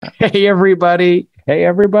Hey, everybody. Hey,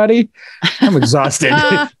 everybody. I'm exhausted.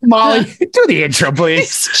 Molly, do the intro,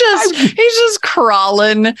 please. He's just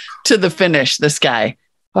crawling to the finish, this guy.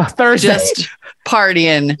 Thursday. Just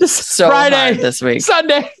partying so Friday, hard this week.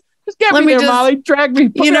 Sunday. Just get me there, Molly. Drag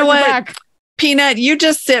me. You know what? Back. Peanut, you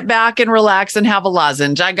just sit back and relax and have a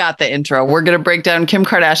lozenge. I got the intro. We're going to break down Kim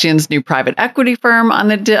Kardashian's new private equity firm on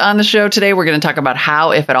the show today. We're going to talk about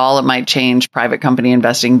how, if at all, it might change private company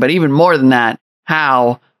investing. But even more than that,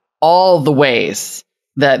 how all the ways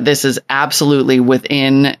that this is absolutely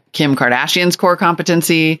within Kim Kardashian's core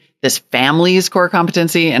competency, this family's core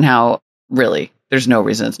competency, and how really there's no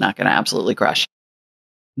reason it's not going to absolutely crush.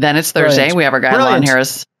 Then it's Thursday. Brilliant. We have our guy Lon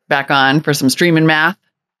Harris back on for some streaming math.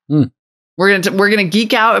 We're gonna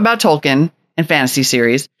geek out about Tolkien and fantasy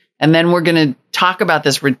series, and then we're gonna talk about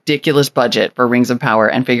this ridiculous budget for Rings of Power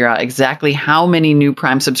and figure out exactly how many new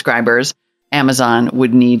Prime subscribers Amazon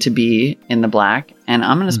would need to be in the black. And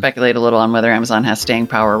I'm gonna speculate a little on whether Amazon has staying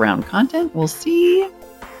power around content. We'll see.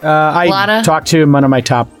 I talked to one of my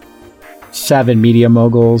top 7 media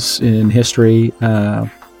moguls in history the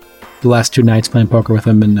last 2 nights playing poker with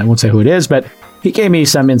him, and I won't say who it is, but he gave me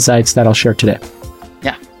some insights that I'll share today.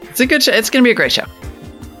 Yeah, it's a good show. It's going to be a great show.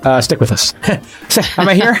 Stick with us. Am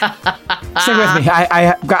I here? Stick with me.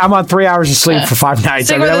 I'm on 3 hours of sleep for 5 nights.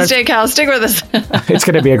 Stick with us, Jake House. Stick with us. It's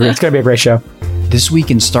going to be a great show. This Week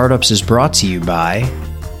in Startups is brought to you by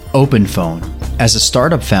OpenPhone. As a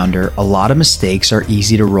startup founder, a lot of mistakes are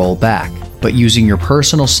easy to roll back, but using your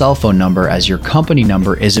personal cell phone number as your company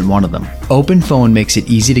number isn't one of them. OpenPhone makes it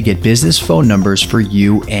easy to get business phone numbers for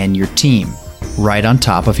you and your team, right on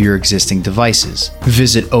top of your existing devices.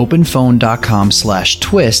 Visit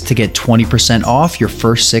openphone.com/twist to get 20% off your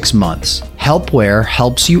first 6 months. Helpware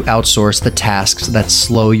helps you outsource the tasks that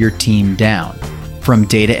slow your team down. From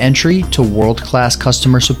data entry to world-class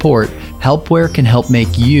customer support, Helpware can help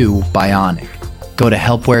make you bionic. Go to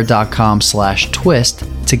helpware.com/twist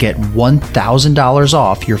to get $1,000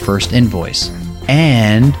 off your first invoice.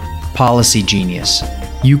 And Policy Genius.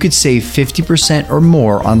 You could save 50% or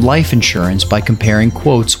more on life insurance by comparing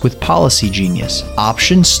quotes with Policy Genius.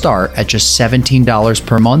 Options start at just $17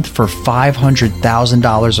 per month for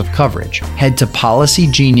 $500,000 of coverage. Head to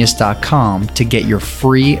policygenius.com to get your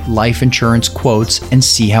free life insurance quotes and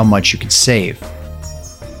see how much you could save.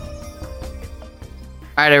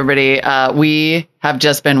 All right, everybody. We have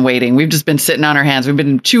just been waiting. We've just been sitting on our hands. We've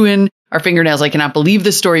been chewing our fingernails. I cannot believe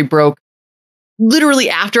this story broke. Literally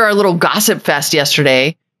after our little gossip fest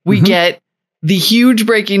yesterday, we get the huge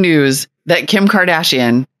breaking news that Kim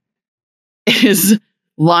Kardashian is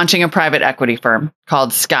launching a private equity firm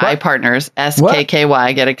called Sky Partners,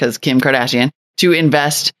 SKKY, get it? Because Kim Kardashian, to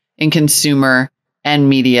invest in consumer and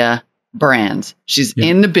media brands. She's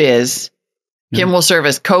in the biz. Kim will serve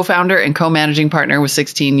as co-founder and co-managing partner with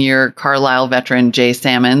 16-year Carlisle veteran Jay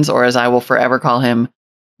Sammons, or as I will forever call him,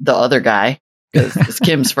 the other guy, because it's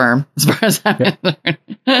Kim's firm, as far as I'm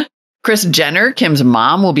concerned. Kris Jenner, Kim's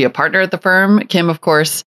mom, will be a partner at the firm. Kim, of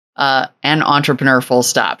course, an entrepreneur full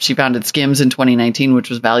stop. She founded Skims in 2019, which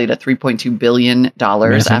was valued at $3.2 billion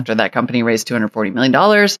after that company raised $240 million.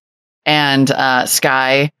 And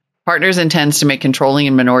Sky Partners intends to make controlling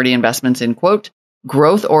and minority investments in, quote,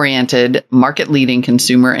 growth-oriented, market-leading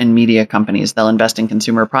consumer and media companies. They'll invest in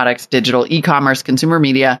consumer products, digital, e-commerce, consumer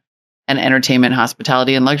media, and entertainment,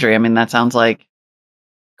 hospitality, and luxury. I mean, that sounds like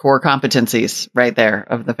core competencies right there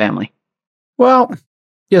of the family. Well,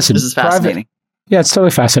 yes, this is fascinating. Yeah, it's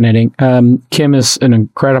totally fascinating. Kim is an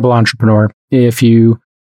incredible entrepreneur. If you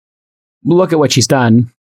look at what she's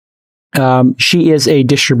done, she is a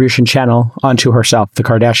distribution channel unto herself. The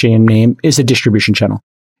Kardashian name is a distribution channel.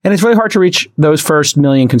 And it's really hard to reach those first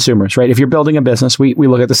million consumers, right? If you're building a business, we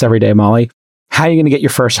look at this every day, Molly. How are you going to get your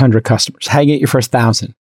first 100 customers? How are you going to get your first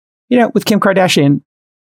 1,000? You know, with Kim Kardashian,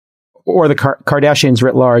 or the Kardashians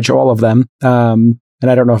writ large, all of them, and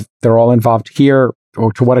I don't know if they're all involved here,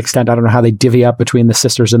 or to what extent, I don't know how they divvy up between the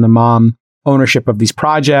sisters and the mom ownership of these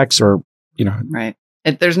projects, or, you know. Right.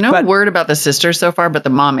 There's no word about the sisters so far, but the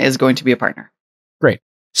mom is going to be a partner. Great.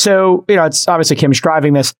 So, you know, it's obviously Kim's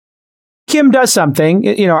driving this. Kim does something,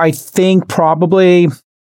 you know, I think probably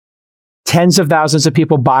tens of thousands of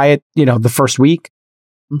people buy it, you know, the first week,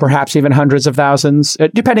 perhaps even hundreds of thousands,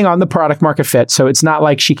 depending on the product market fit. So it's not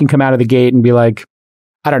like she can come out of the gate and be like,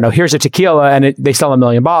 I don't know, here's a tequila and they sell 1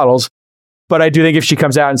 million bottles. But I do think if she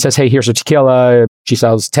comes out and says, hey, here's a tequila, she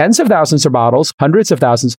sells tens of thousands of bottles, hundreds of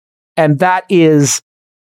thousands. And that is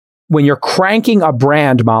when you're cranking a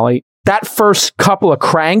brand, Molly, that first couple of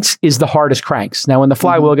cranks is the hardest cranks. Now, when the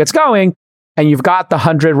flywheel gets going and you've got the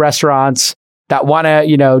 100 restaurants that want to,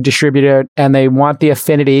 you know, distribute it and they want the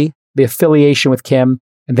affinity, the affiliation with Kim,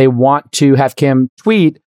 and they want to have Kim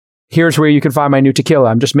tweet, here's where you can find my new tequila.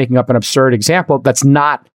 I'm just making up an absurd example that's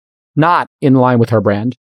not in line with her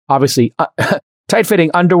brand. Obviously,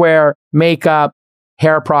 tight-fitting underwear, makeup,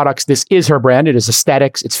 hair products. This is her brand. It is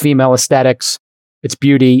aesthetics. It's female aesthetics. It's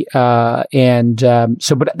beauty. But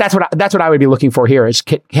that's what I would be looking for here is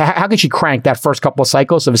how can she crank that first couple of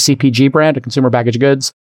cycles of a CPG brand, a consumer packaged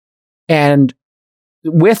goods? And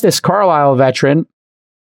with this Carlyle veteran,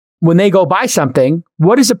 when they go buy something,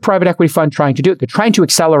 what is a private equity fund trying to do? They're trying to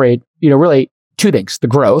accelerate, really two things. The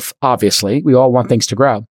growth, obviously. We all want things to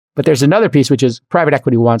grow. But there's another piece, which is private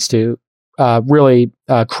equity wants to really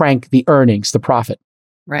crank the earnings, the profit.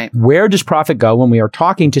 Right. Where does profit go when we are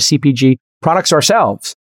talking to CPG products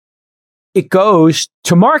ourselves? It goes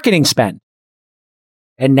to marketing spend.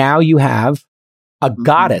 And now you have a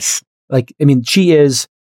goddess. She is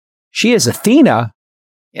Athena.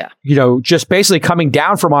 Yeah. Just basically coming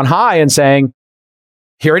down from on high and saying,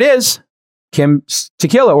 here it is, Kim's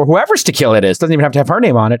tequila, or whoever's tequila it is. Doesn't even have to have her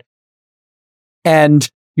name on it. And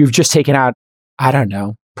you've just taken out, I don't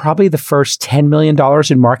know, probably the first $10 million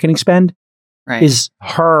in marketing spend is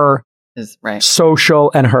her social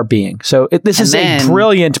and her being. So this is a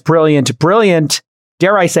brilliant,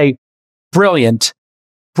 dare I say, brilliant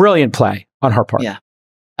play on her part. Yeah.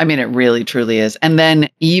 I mean, it really, truly is. And then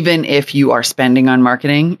even if you are spending on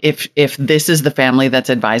marketing, if this is the family that's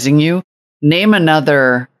advising you, name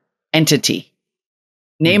another entity,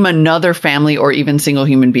 name another family or even single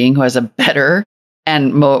human being who has a better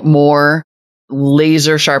and more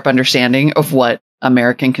laser sharp understanding of what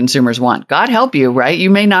American consumers want. God help you, right? You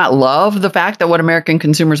may not love the fact that what American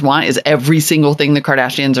consumers want is every single thing the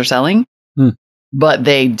Kardashians are selling, but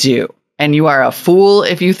they do. And you are a fool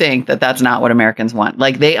if you think that that's not what Americans want.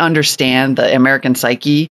 Like, they understand the American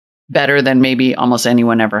psyche better than maybe almost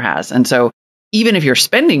anyone ever has. And so even if you're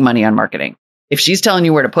spending money on marketing, if she's telling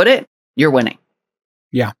you where to put it, you're winning.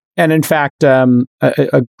 Yeah. And in fact,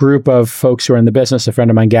 a group of folks who are in the business, a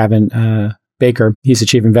friend of mine, Gavin Baker, he's the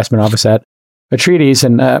chief investment officer at Atreides,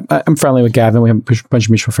 and I'm friendly with Gavin. We have a bunch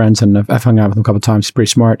of mutual friends, and I've hung out with him a couple of times. He's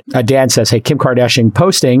pretty smart. Dan says, hey, Kim Kardashian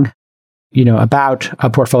posting, about a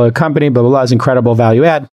portfolio company, blah, blah, blah, is incredible value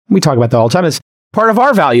add. We talk about that all the time. It's part of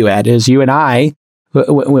our value add is you and I,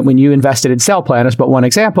 when you invested in SailPlan, is but one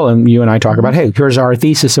example, and you and I talk about, hey, here's our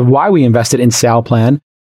thesis of why we invested in SailPlan.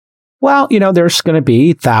 Well, there's going to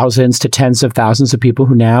be thousands to tens of thousands of people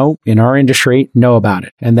who now in our industry know about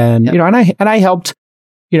it. And then, and I helped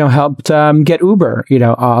get Uber,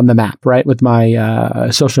 on the map, right? With my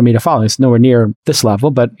social media following. It's nowhere near this level,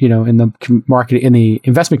 but, in the market, in the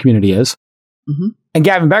investment community is. Mm-hmm. And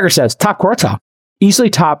Gavin Becker says, top quartile,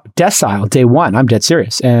 easily top decile, day one. I'm dead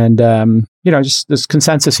serious. And, just this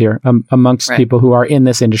consensus here amongst people who are in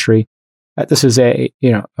this industry. This is a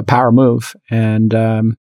power move. And,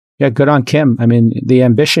 good on Kim. I mean, the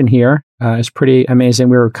ambition here is pretty amazing.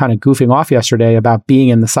 We were kind of goofing off yesterday about being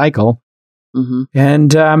in the cycle. Mm-hmm.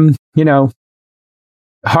 And,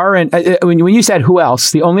 her and when you said who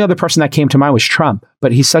else, the only other person that came to mind was Trump,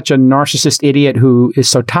 but he's such a narcissist idiot who is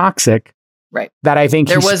so toxic that I think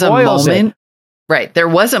there was a moment. Right. There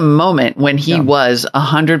was a moment when he was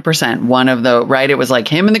 100% one of the It was like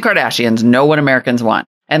him and the Kardashians know what Americans want.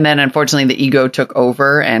 And then unfortunately the ego took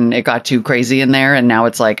over and it got too crazy in there. And now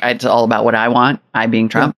it's like, it's all about what I want, I being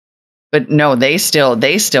Trump. Yeah. But no, they still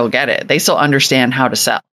get it. They still understand how to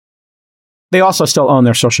sell. They also still own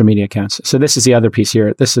their social media accounts. So this is the other piece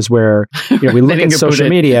here. This is where we look at social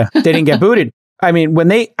media. They didn't get booted. I mean,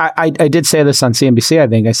 when I did say this on CNBC, I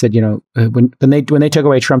think I said, when they took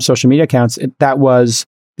away Trump's social media accounts, that was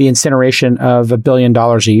the incineration of $1 billion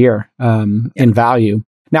a year in value.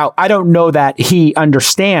 Now, I don't know that he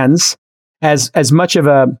understands as much of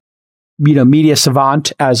a media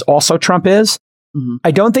savant as also Trump is. Mm-hmm.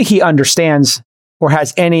 I don't think he understands or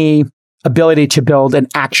has any ability to build an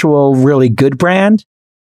actual really good brand.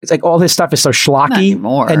 It's like all his stuff is so schlocky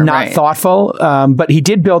and not thoughtful. But he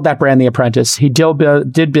did build that brand, The Apprentice. He did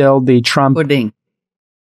build the Trump pudding.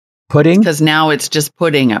 Because now it's just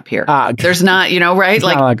pudding up here. There's not, right?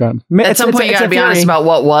 Like at some point you got to be honest about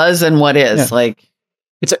what was and what is. Yeah.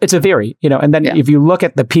 It's a theory, and then if you look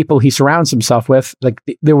at the people he surrounds himself with,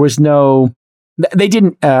 there was they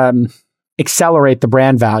didn't accelerate the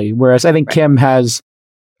brand value. Whereas I think Kim has,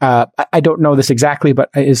 I don't know this exactly,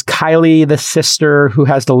 but is Kylie the sister who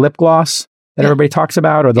has the lip gloss that everybody talks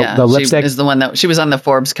about, or the lipstick? She is the one that she was on the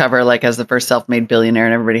Forbes cover, as the first self-made billionaire,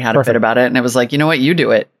 and everybody had a fit about it. And it was like, you know what, you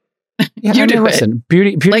do it. Listen,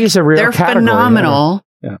 beauty is a real category. They're phenomenal.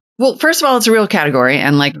 Yeah. Well, first of all, it's a real category,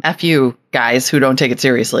 and F you guys who don't take it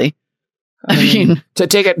seriously. I mean, don't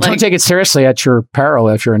take it seriously at your peril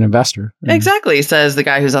if you're an investor. Exactly, says the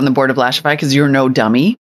guy who's on the board of Lashify, because you're no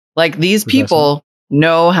dummy. Like, these people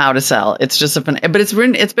know how to sell. It's just but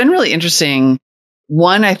it's been really interesting.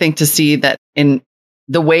 One, I think, to see that in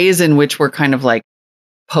the ways in which we're kind of like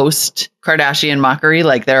post Kardashian mockery,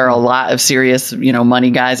 like there are a lot of serious,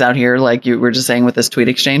 money guys out here, like you were just saying with this tweet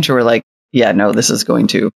exchange, who are like, yeah, no, this is going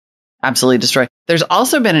to absolutely destroy. There's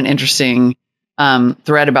also been an interesting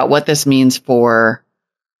thread about what this means for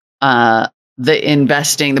the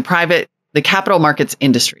investing, the capital markets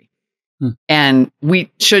industry. And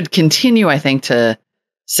we should continue, I think, to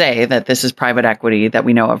say that this is private equity that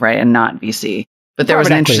we know of, right? And not VC. But there was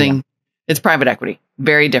an interesting, it's private equity,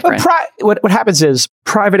 very different. What happens is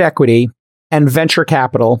private equity and venture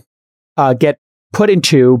capital get put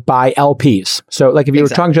into by LPs. So like if you were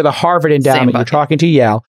talking to the Harvard endowment, you're talking to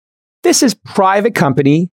Yale, this is private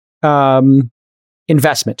company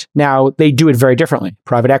investment. Now, they do it very differently.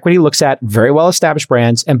 Private equity looks at very well-established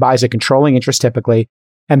brands and buys a controlling interest typically,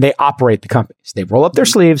 and they operate the companies. They roll up their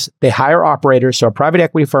sleeves, they hire operators. So a private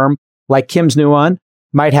equity firm like Kim's new one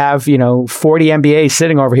might have, 40 MBAs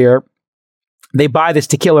sitting over here. They buy this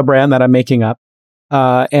tequila brand that I'm making up,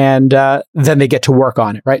 and then they get to work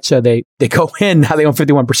on it, right? So they go in, now they own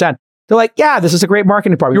 51%. They're like, yeah, this is a great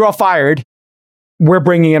marketing department. You're all fired. We're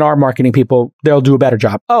bringing in our marketing people. They'll do a better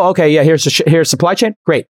job. Oh, okay. Yeah, here's supply chain.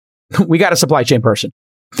 Great. We got a supply chain person.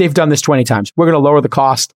 They've done this 20 times. We're going to lower the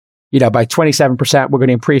cost, by 27%. We're going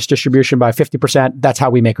to increase distribution by 50%. That's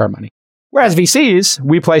how we make our money. Whereas VCs,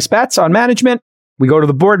 we place bets on management. We go to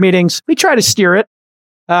the board meetings. We try to steer it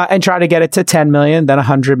and try to get it to 10 million, then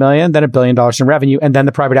 100 million, then $1 billion in revenue. And then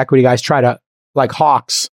the private equity guys try to, like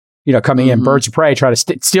hawks, coming in, birds of prey, try to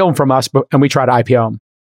steal them from us, and we try to IPO them.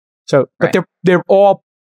 So, but they're all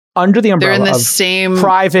under the umbrella they're in the of same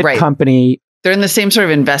private company. They're in the same sort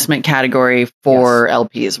of investment category for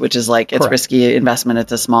LPs, which is like, it's risky investment.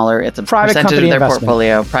 It's it's a private percentage of their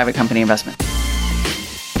portfolio, private company investment.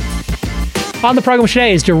 On the program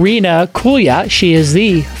today is Darina Kulia. She is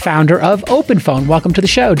the founder of OpenPhone. Welcome to the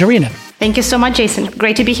show, Darina. Thank you so much, Jason.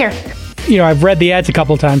 Great to be here. I've read the ads a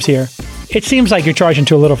couple of times here. It seems like you're charging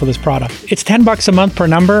too little for this product. It's $10 a month per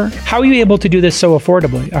number. How are you able to do this so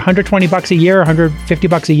affordably? $120 a year,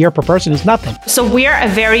 $150 a year per person is nothing. So we're a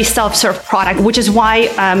very self-serve product, which is why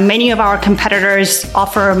many of our competitors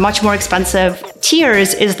offer much more expensive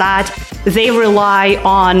tiers, is that they rely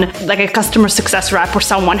on like a customer success rep or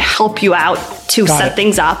someone help you out to set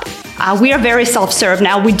things up. We are very self-serve.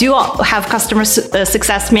 Now, we do have customer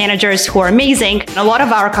success managers who are amazing. A lot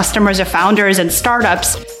of our customers are founders and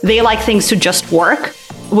startups. They like things to just work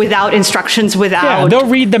without instructions, Yeah, they'll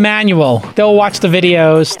read the manual. They'll watch the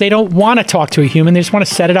videos. They don't want to talk to a human. They just want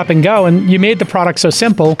to set it up and go. And you made the product so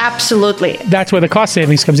simple. Absolutely. That's where the cost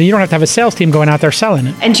savings comes in. You don't have to have a sales team going out there selling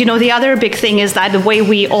it. And the other big thing is that the way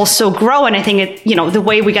we also grow, and I think the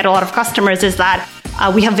way we get a lot of customers is that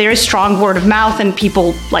we have very strong word of mouth, and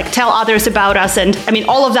people tell others about us. And I mean,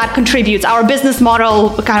 all of that contributes. Our business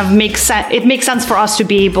model kind of makes sense. It makes sense for us to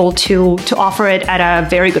be able to offer it at a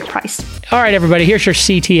very good price. All right, everybody, here's your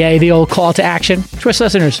CTA, the old call to action. Twist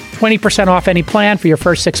listeners, 20% off any plan for your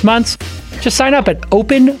first 6 months. Just sign up at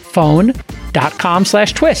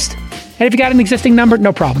openphone.com/twist. And if you got an existing number,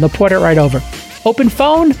 no problem. They'll port it right over.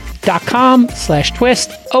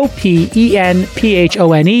 openphone.com/twist,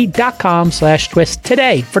 openphone.com/twist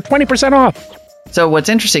today for 20% off. So what's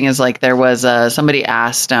interesting is there was somebody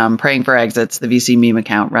asked, Praying for Exits, the VC meme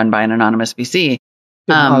account run by an anonymous VC.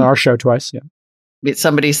 On our show twice, yeah.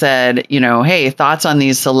 Somebody said, hey, thoughts on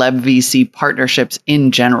these celeb VC partnerships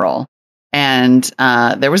in general. And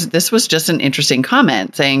this was just an interesting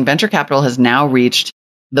comment saying venture capital has now reached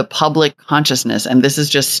the public consciousness. And this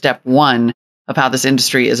is just step one of how this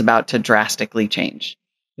industry is about to drastically change.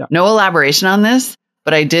 Yeah. No elaboration on this,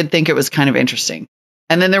 but I did think it was kind of interesting.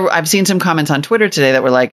 And then I've seen some comments on Twitter today that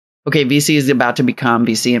were like, okay, VC is about to become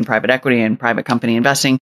VC and private equity and private company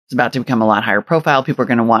investing. It's about to become a lot higher profile. People are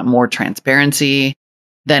going to want more transparency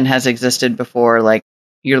than has existed before.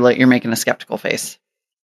 You're making a skeptical face.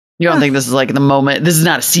 You don't think this is the moment? This is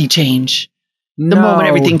not a sea change. The moment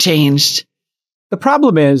everything changed. The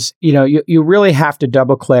problem is, you really have to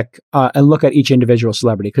double click and look at each individual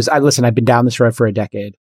celebrity. Because I've been down this road for a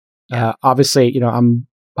decade. Yeah. Obviously, I'm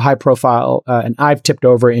high profile and I've tipped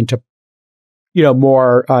over into,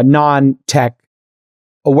 more non-tech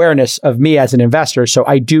awareness of me as an investor. So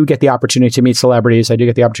I do get the opportunity to meet celebrities. I do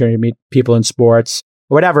get the opportunity to meet people in sports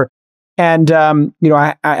or whatever. And,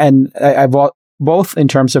 I've both in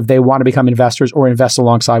terms of they want to become investors or invest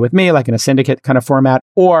alongside with me, like in a syndicate kind of format,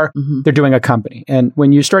 or they're doing a company. And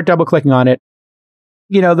when you start double clicking on it,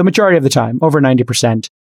 the majority of the time, over 90%,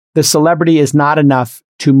 the celebrity is not enough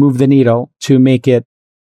to move the needle to make it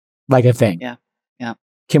like a thing. Yeah.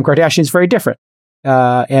 Kim Kardashian is very different.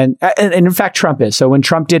 And in fact, Trump is. So when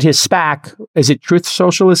Trump did his SPAC, is it Truth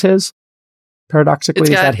Social is his? Paradoxically, is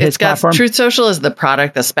that his platform? Truth Social is the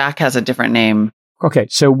product. The SPAC has a different name. Okay,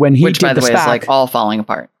 so when he which, did by the way, SPAC, is like all falling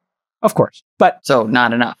apart. Of course, but so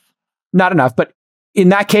not enough. Not enough, but in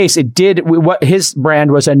that case, it did. What his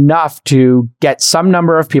brand was enough to get some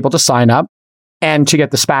number of people to sign up and to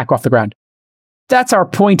get the SPAC off the ground. That's our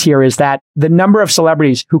point here: is that the number of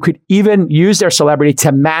celebrities who could even use their celebrity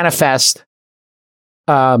to manifest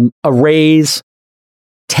a raise,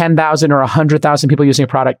 10,000 or 100,000 people using a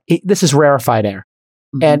product. This is rarefied air.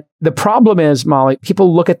 Mm-hmm. And the problem is, Molly,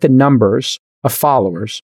 people look at the numbers of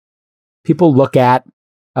followers. People look at,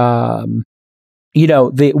 what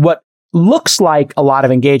looks like a lot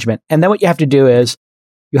of engagement. And then what you have to do is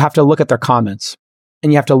you have to look at their comments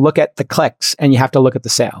and you have to look at the clicks and you have to look at the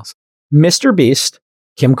sales. Mr. Beast,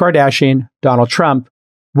 Kim Kardashian, Donald Trump,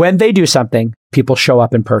 when they do something, people show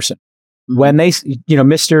up in person. When they,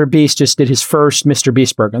 Mr. Beast just did his first Mr.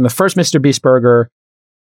 Beast burger. And the first Mr. Beast burger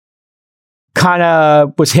kind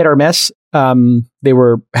of was hit or miss. They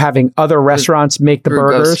were having other restaurants make the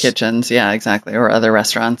burgers. Ghost kitchens. Yeah, exactly. Or other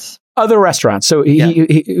restaurants. So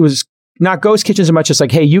it was not ghost kitchens as much as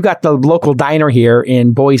like, hey, you got the local diner here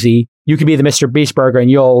in Boise. You could be the Mr. Beast burger and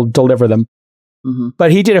you'll deliver them. Mm-hmm.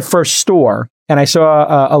 But he did a first store. And I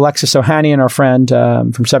saw Alexis Ohanian, our friend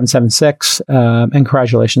from 776, and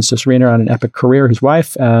congratulations to Serena on an epic career, his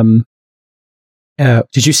wife. Did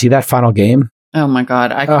you see that final game? Oh my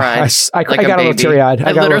God, I cried. I got a little teary-eyed.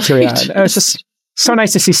 It was just so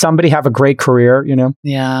nice to see somebody have a great career,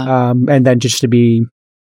 Yeah. And then just to be,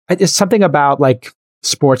 it's something about like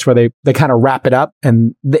sports where they kind of wrap it up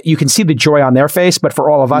and you can see the joy on their face, but for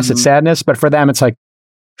all of us, it's sadness. But for them, it's like,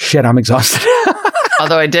 shit, I'm exhausted.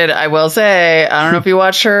 Although I will say, I don't know if you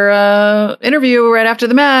watched her interview right after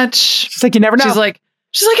the match. She's like, you never know. She's like,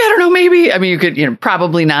 I don't know, maybe. I mean, you could,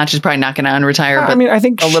 probably not. She's probably not going to unretire. But I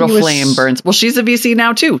think a little flame burns. Well, she's a VC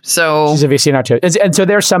now too. So she's a VC now too. And so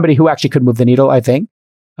there's somebody who actually could move the needle, I think.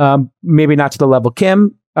 Maybe not to the level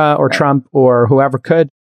Kim or right. Trump or whoever could.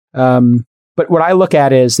 But what I look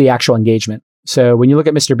at is the actual engagement. So when you look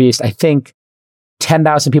at Mr. Beast, I think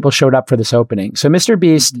 10,000 people showed up for this opening. So Mr.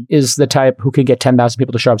 Beast is the type who could get 10,000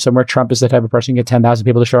 people to show up somewhere. Trump is the type of person who can get 10,000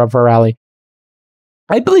 people to show up for a rally.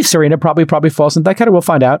 I believe Serena probably falls into that kind of. We'll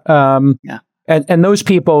find out. And those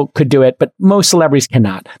people could do it, but most celebrities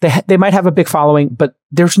cannot. They might have a big following, but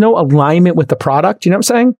there's no alignment with the product. You know what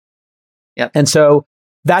I'm saying? Yep. And so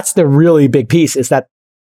that's the really big piece is that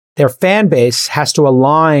their fan base has to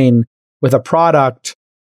align with a product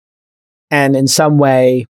and in some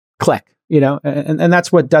way click. And that's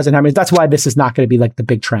what doesn't happen. That's why this is not going to be like the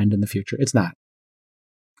big trend in the future. It's not.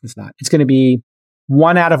 It's going to be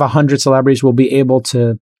 1 out of 100 celebrities will be able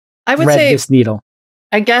to thread this needle.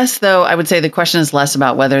 I guess, though, I would say the question is less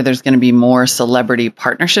about whether there's going to be more celebrity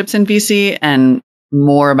partnerships in VC and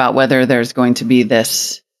more about whether there's going to be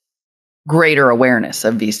this greater awareness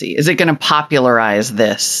of VC. Is it going to popularize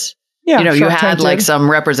this? Yeah, you had like some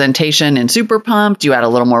representation in Super Pumped. You had a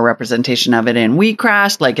little more representation of it in We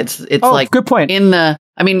Crashed. Like it's like good point. In the,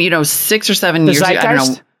 6 or 7 years ago, I don't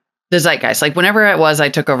know. The Zeitgeist. Like whenever I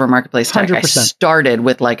took over Marketplace Tech, 100%. I started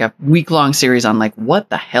with like a week-long series on like, what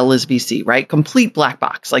the hell is VC, right? Complete black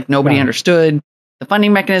box. Like nobody understood the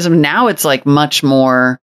funding mechanism. Now it's like much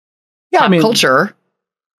more pop culture.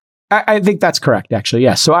 I think that's correct, actually.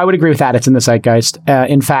 Yes. So I would agree with that. It's in the Zeitgeist.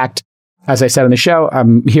 In fact, as I said on the show,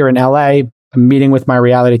 I'm here in LA. I'm meeting with my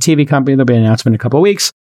reality TV company. There'll be an announcement in a couple of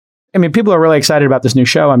weeks. People are really excited about this new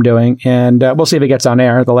show I'm doing, and we'll see if it gets on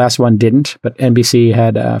air. The last one didn't, but NBC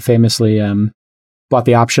had famously bought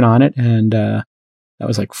the option on it, and that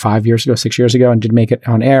was like 6 years ago, and didn't make it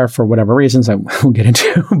on air for whatever reasons I won't get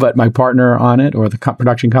into. But my partner on it, or the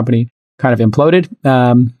production company, kind of imploded.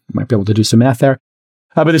 Might be able to do some math there.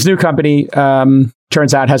 But this new company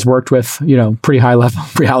turns out has worked with pretty high level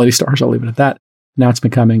reality stars. I'll leave it at that.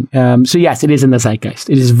 Announcement coming. So yes, it is in the zeitgeist.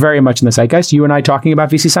 It is very much in the zeitgeist. You and I talking about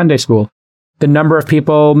VC Sunday School. The number of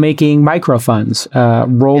people making micro funds,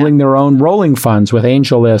 rolling their own rolling funds with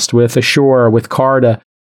AngelList, with Assure, with Carta.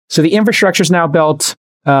 So the infrastructure is now built.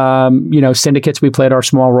 Syndicates, we played our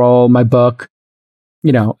small role. My book.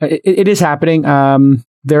 It is happening.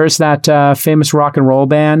 There is that famous rock and roll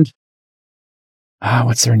band.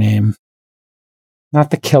 What's their name?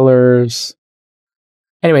 Not the Killers.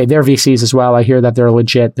 Anyway, they're VCs as well. I hear that they're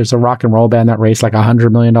legit. There's a rock and roll band that raised like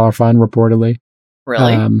 $100 million fund reportedly.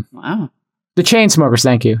 Really? Wow. The Chainsmokers,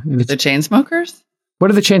 thank you. The Chainsmokers?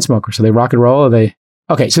 What are the Chainsmokers? Are they rock and roll? Are they?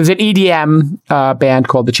 Okay, so there's an EDM band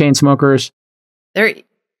called the Chainsmokers. They're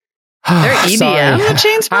EDM, the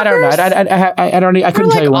Chainsmokers? I don't know. I don't. I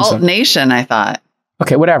couldn't tell you one Alt song. Nation, I thought.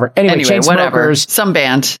 Okay, whatever. Anyway, whatever. Chainsmokers. Some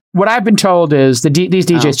band. What I've been told is these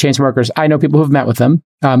DJs, Chainsmokers. I know people who've met with them.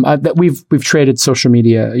 That we've traded social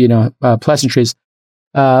media, pleasantries.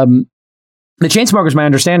 The Chainsmokers, my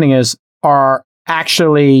understanding is, are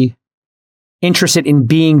actually interested in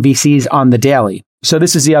being VCs on the daily. So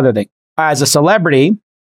this is the other thing. As a celebrity,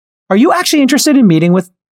 are you actually interested in meeting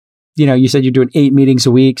with? You said you're doing 8 meetings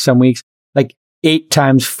a week. Some weeks, like 8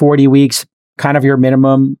 times 40 weeks. Kind of your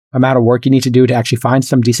minimum amount of work you need to do to actually find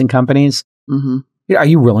some decent companies. Mm-hmm. Are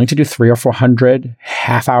you willing to do 300 or 400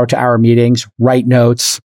 half-hour to hour meetings, write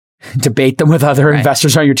notes, debate them with other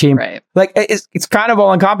investors on your team? Right. Like it's kind of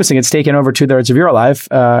all-encompassing. It's taken over 2/3 of your life,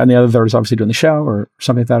 and the other third is obviously doing the show or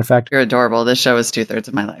something to that effect. You're adorable. This show is 2/3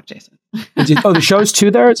 of my life, Jason. The show's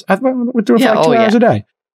 2/3? I thought we're doing it for like 2 hours a day.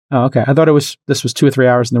 Oh, okay. I thought this was 2 or 3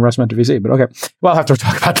 hours and the rest went to VC, but okay. Well, I'll have to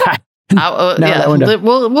talk about that.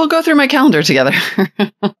 We'll go through my calendar together.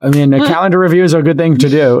 I mean, calendar reviews are a good thing to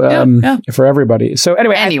do for everybody. So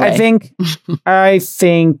anyway. I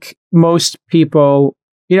think most people,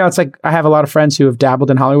 it's like I have a lot of friends who have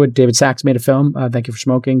dabbled in Hollywood. David Sachs made a film, Thank You for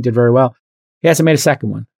Smoking, did very well. He hasn't made a second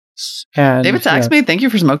one. And David Sachs made Thank You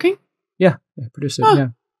for Smoking? Yeah, produced it. Oh.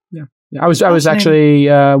 Yeah. I was actually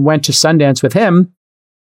went to Sundance with him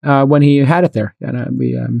when he had it there, and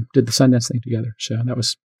we did the Sundance thing together. So that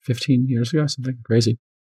was 15 years ago, something crazy.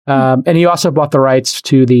 And he also bought the rights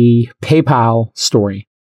to the PayPal story.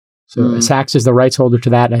 So Sachs is the rights holder to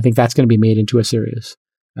that. And I think that's going to be made into a series.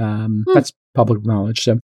 That's public knowledge.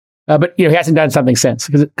 So, but he hasn't done something since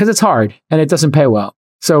because it's hard and it doesn't pay well.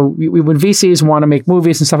 So when VCs want to make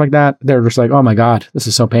movies and stuff like that, they're just like, oh my God, this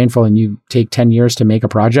is so painful. And you take 10 years to make a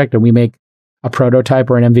project and we make a prototype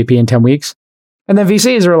or an MVP in 10 weeks. And then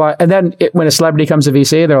VCs are like, and then when a celebrity comes to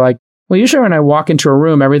VC, they're like, well, usually when I walk into a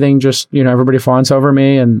room, everything just, everybody fawns over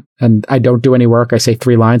me and I don't do any work. I say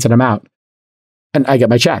 3 lines and I'm out and I get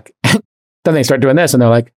my check. Then they start doing this and they're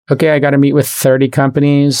like, okay, I got to meet with 30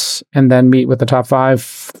 companies and then meet with the top 5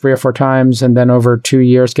 3 or 4 times. And then over 2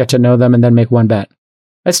 years, get to know them and then make one bet.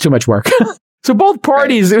 That's too much work. So both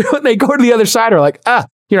parties, when they go to the other side, are like,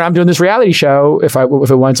 I'm doing this reality show. If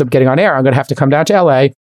it winds up getting on air, I'm going to have to come down to LA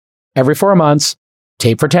every 4 months.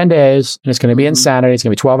 Tape for 10 days, and it's going to be insanity. It's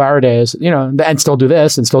going to be 12-hour days, and still do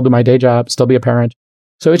this and still do my day job, still be a parent.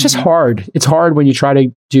 So it's just hard. It's hard when you try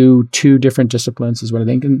to do 2 different disciplines is what I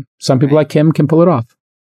think. And some people like Kim can pull it off.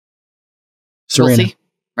 Serena. We'll see,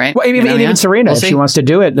 right? Well, even Serena, if she wants to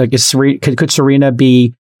do it, like could Serena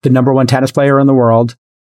be the number 1 tennis player in the world,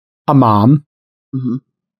 a mom,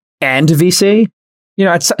 and a VC?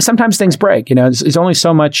 Sometimes things break, it's only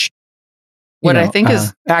so much I think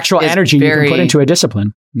is actual energy you can put into a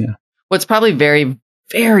discipline. Yeah. What's probably very,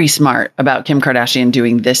 very smart about Kim Kardashian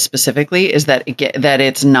doing this specifically is that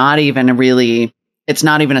it's not even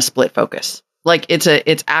a split focus. Like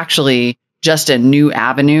it's actually just a new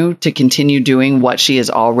avenue to continue doing what she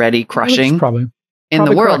is already crushing in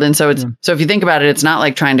the world. Correct. And so so if you think about it, it's not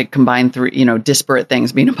like trying to combine 3, disparate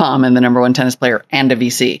things, being a mom and the number 1 tennis player and a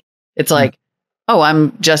VC. It's like,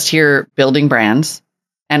 I'm just here building brands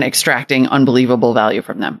and extracting unbelievable value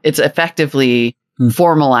from them. It's effectively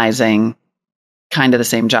formalizing kind of the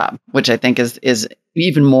same job, which I think is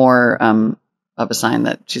even more of a sign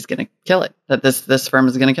that she's going to kill it, that this firm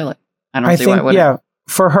is going to kill it. I don't see why it wouldn't. Yeah,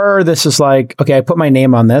 for her, this is like, okay, I put my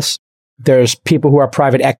name on this. There's people who are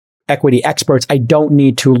private equity experts. I don't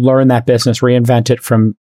need to learn that business, reinvent it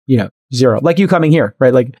from, zero. Like you coming here,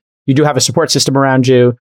 right? Like you do have a support system around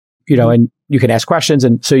you, and you can ask questions.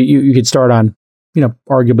 And so you could start on,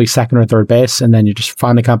 arguably second or third base, and then you just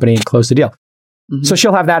find the company and close the deal. So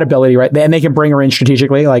she'll have that ability, right? And they can bring her in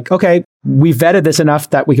strategically. Like, okay, we vetted this enough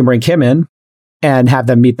that we can bring Kim in and have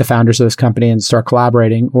them meet the founders of this company and start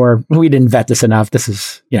collaborating. Or we didn't vet this enough. This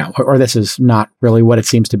is, or this is not really what it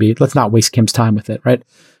seems to be. Let's not waste Kim's time with it, right?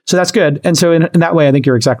 So that's good. And so in that way, I think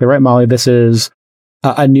you're exactly right, Molly. This is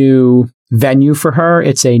a new venue for her.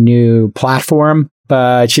 It's a new platform.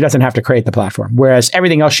 But she doesn't have to create the platform. Whereas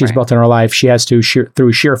everything else she's built in her life, she has to,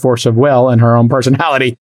 through sheer force of will and her own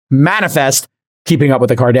personality, manifest keeping up with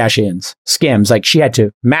the Kardashians, Skims. Like she had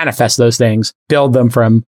to manifest those things, build them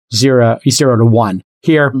from zero to 1.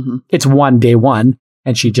 Here, it's 1 day 1,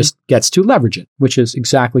 and she just gets to leverage it, which is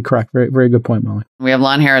exactly correct. Very, very good point, Molly. We have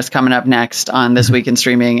Lon Harris coming up next on This Week in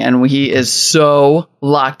Streaming, and he is so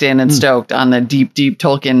locked in and stoked on the deep, deep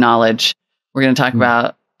Tolkien knowledge. We're going to talk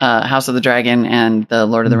about House of the Dragon and the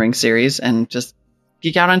Lord of the Rings series and just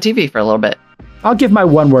geek out on TV for a little bit. I'll give my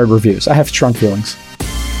 1-word reviews. I have strong feelings.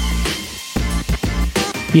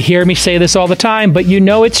 You hear me say this all the time, but you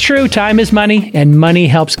know it's true. Time is money, and money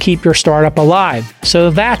helps keep your startup alive. So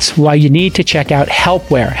that's why you need to check out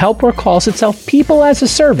Helpware. Helpware calls itself People as a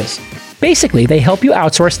Service. Basically, they help you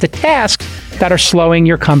outsource the tasks that are slowing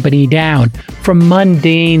your company down, from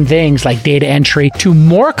mundane things like data entry to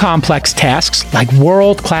more complex tasks like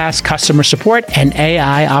world-class customer support and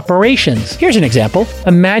AI operations. Here's an example.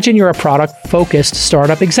 Imagine you're a product-focused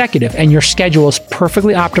startup executive and your schedule is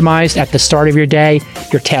perfectly optimized at the start of your day.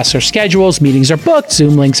 Your tasks are scheduled, meetings are booked,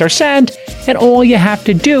 Zoom links are sent, and all you have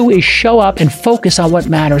to do is show up and focus on what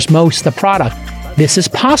matters most, the product. This is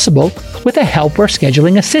possible with a Helpware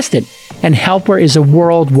scheduling assistant. And Helpware is a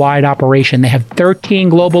worldwide operation. They have 13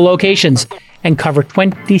 global locations and cover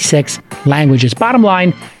 26 languages. Bottom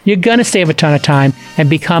line, you're going to save a ton of time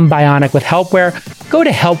and become bionic with Helpware. Go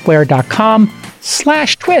to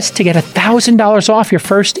helpware.com/twist to get $1,000 off your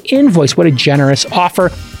first invoice. What a generous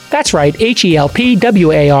offer. That's right,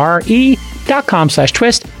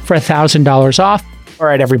 HELPWARE.com/twist for $1,000 off. All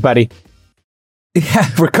right, everybody.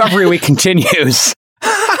 Recovery week continues.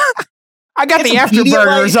 I got the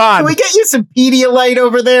afterburners on. Can we get you some Pedialyte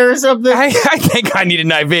over there or something? I think I need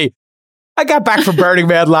an IV. I got back from Burning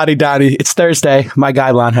Man, Lonnie Donnie. It's Thursday. My guy,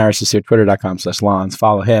 Lon Harris, is here. Twitter.com/Lons.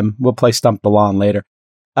 Follow him. We'll play Stump the Lawn later.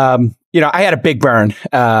 I had a big burn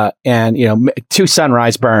and, 2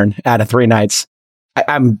 sunrise burn out of 3 nights.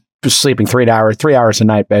 I'm just sleeping 3 hours a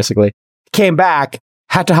night, basically. Came back,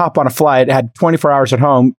 had to hop on a flight, had 24 hours at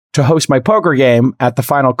home to host my poker game at the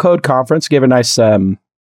Final Code Conference.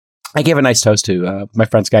 I gave a nice toast to my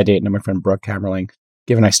friend Sky Dayton and my friend Brooke Hammerling.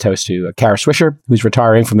 Give a nice toast to Kara Swisher, who's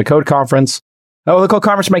retiring from the Code Conference. Oh, the Code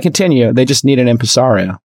Conference may continue. They just need an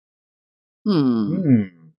impresario. Who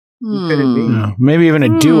could it be? Maybe even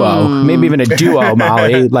a duo. Maybe even a duo,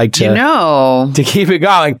 Molly. To keep it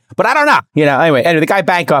going. But I don't know. Anyway, the guy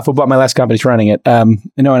Bankoff who bought my last company's running it. No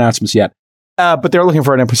announcements yet. But they're looking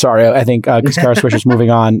for an impresario, I think, because Kara Swisher's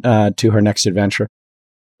moving on to her next adventure.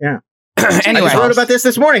 Yeah. Anyway, I just wrote about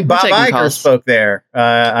this morning. Bob Iger spoke there.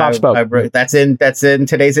 Bob spoke. That's in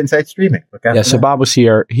today's Inside Streaming. So Bob was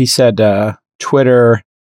here. He said Twitter,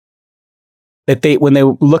 that when they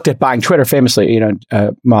looked at buying Twitter, famously,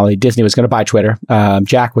 Molly, Disney was going to buy Twitter.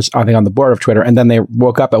 Jack was, I think, on the board of Twitter. And then they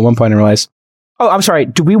woke up at one point and realized, oh, I'm sorry,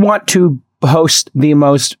 do we want to host the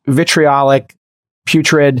most vitriolic,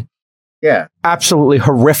 putrid, absolutely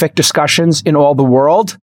horrific discussions in all the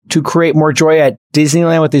world to create more joy at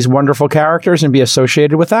Disneyland with these wonderful characters and be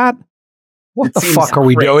associated with that? What the fuck are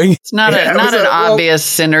we doing? It's not an obvious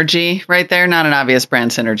synergy right there. Not an obvious brand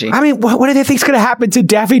synergy. I mean, what do they think is going to happen to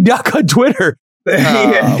Daffy Duck on Twitter? He's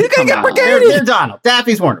going to get brigaded. They're Donald.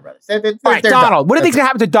 Daffy's Warner Brothers. They're Donald. Donald. What do you think is going to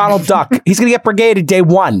happen to Donald Duck? He's going to get brigaded day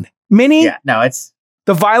one. Minnie? Yeah, no, it's...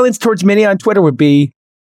 The violence towards Minnie on Twitter would be,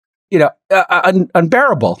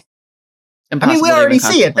 unbearable. Impossible. I mean, we already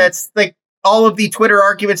see it. That's like all of the Twitter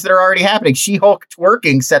arguments that are already happening. She-Hulk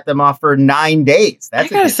twerking set them off for 9 days. I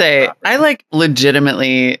gotta say, I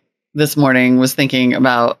legitimately this morning was thinking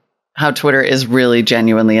about how Twitter is really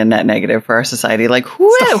genuinely a net negative for our society. Like,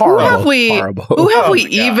 who have we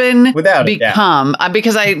even become?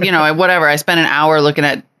 Because I spent an hour looking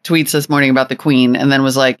at tweets this morning about the Queen and then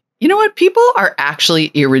was like, you know what? People are actually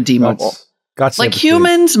irredeemable. Like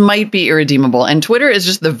humans might be irredeemable, and Twitter is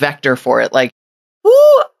just the vector for it. Like,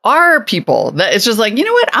 who are people that it's just like, you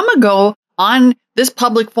know what? I'm going to go on this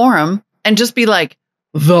public forum and just be like,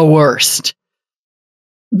 the worst.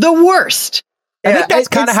 The worst. I think that's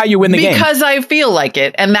kind of how you win the game. Because I feel like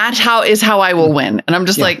it. And that is how I will win. And I'm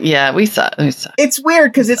just like, we suck. It's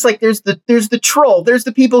weird because it's like there's the troll. There's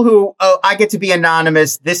the people who, I get to be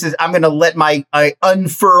anonymous. I'm going to let my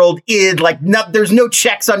unfurled id, there's no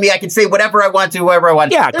checks on me. I can say whatever I want to, whoever I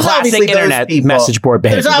want. Yeah, there's classic internet message board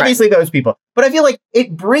behavior. There's obviously those people. But I feel like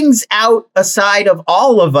it brings out a side of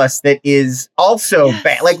all of us that is also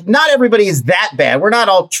bad. Like, not everybody is that bad. We're not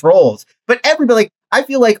all trolls. But everybody, I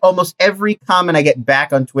feel like almost every comment I get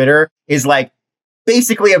back on Twitter is like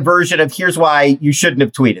basically a version of here's why you shouldn't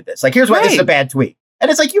have tweeted this. Like, here's why this is a bad tweet.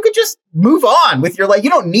 And it's like, you could just move on with your life. You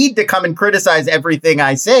don't need to come and criticize everything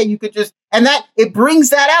I say. You could just, and that it brings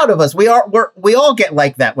that out of us. We all get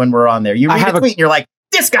like that when we're on there. You read a tweet and you're like,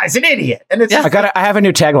 this guy's an idiot. And it's I have a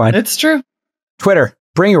new tagline. It's true. Twitter,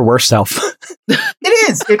 bring your worst self. It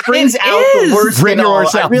is. It brings out the worst in all.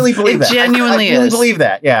 I really believe that. Genuinely I really believe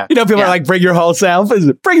that. Yeah. People are like, bring your whole self.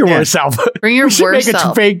 Bring your worst self. Bring your worst self. Make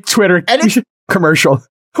a fake Twitter commercial.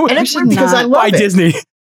 And it's weird because I love by it. Disney.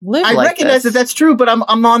 I recognize that that's true, but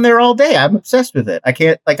I'm on there all day. I'm obsessed with it. I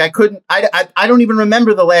can't, I don't even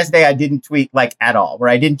remember the last day I didn't tweet at all, where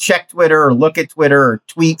I didn't check Twitter or look at Twitter or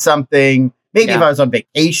tweet something. Maybe if I was on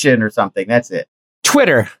vacation or something. That's it.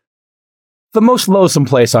 Twitter, the most loathsome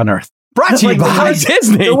place on earth. Brought to you Like, by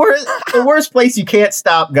Disney. The worst place you can't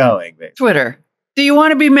stop going. Bitch. Twitter. Do you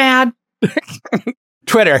want to be mad?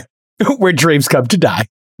 Twitter, where dreams come to die.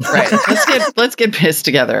 Right. Let's get pissed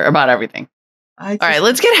together about everything. All right,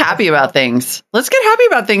 let's get happy about things. It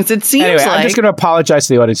seems Anyway, like I'm just going to apologize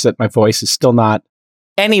to the audience that my voice is still not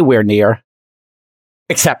anywhere near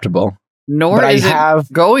acceptable. nor but is I have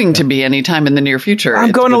it going to be anytime in the near future.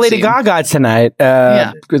 I'm going to Lady Gaga tonight.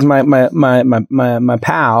 Because my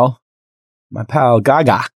pal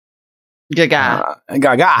Gaga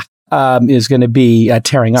is going to be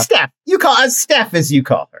tearing up. Steph. You call us Steph, as you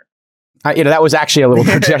call her. That was actually a little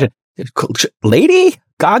projection. Lady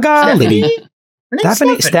Gaga, Lady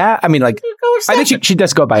Stephanie. I mean, like, I think she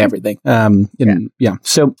does go by everything.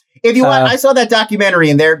 So if you want, I saw that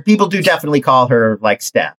documentary, and there people do definitely call her like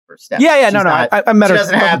Steph or Steph. Yeah. I met her. She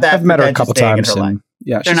doesn't have that. I've met her a couple times.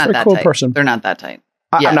 Yeah, they're she's not a very that cool tight. person. They're not that tight.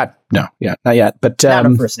 I'm not. No, yeah, not yet. But not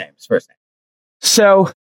her first name.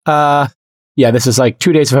 So, this is like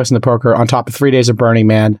 2 days of hosting the poker on top of 3 days of Burning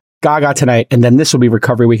Man. Gaga tonight, and then this will be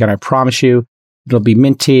recovery weekend. I promise you, it'll be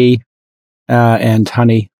mint tea and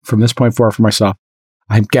honey from this point forward for myself.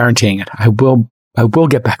 I'm guaranteeing it. I will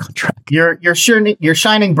get back on track. You're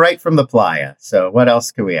shining bright from the playa. So what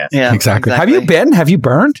else can we ask? Yeah, exactly. Have you been? Have you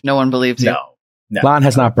burned? No one believes you. No. Lon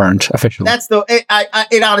has not burned officially. That's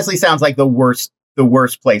it honestly sounds like the worst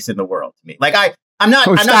place in the world to me. Like I'm not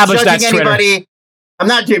judging anybody. I'm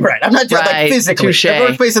not judging like physically. Touche. The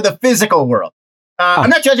worst place in the physical world.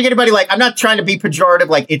 I'm not judging anybody. Like, I'm not trying to be pejorative.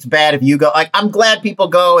 Like, it's bad if you go. Like, I'm glad people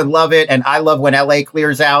go and love it. And I love when LA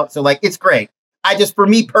clears out. So, like, it's great. For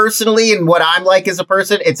me personally and what I'm like as a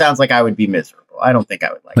person, it sounds like I would be miserable. I don't think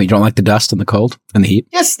I would like it. You don't like the dust and the cold and the heat?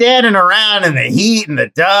 Just standing around in the heat and the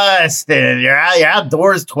dust, and you're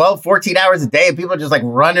outdoors 12, 14 hours a day, and people are just like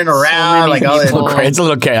running around. Like, it's a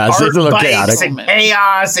little chaos. It's a little chaotic. And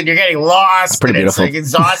chaos, and you're getting lost. Pretty beautiful. It's like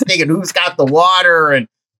exhausting, and who's got the water, and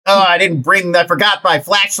I forgot my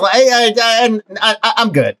flashlight.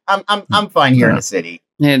 I'm good. I'm fine here in the city.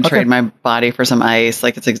 I need to trade my body for some ice.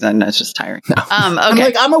 Like, it's just tiring. No.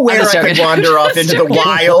 Okay. I'm aware I could wander off into the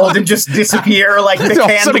wild and just disappear like the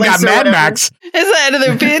Candless. Mad Max.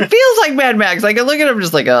 It feels like Mad Max. Like, I look at him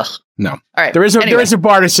just like, ugh. No. All right. There is a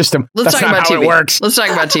barter system. Let's talk about how TV. It works. Let's talk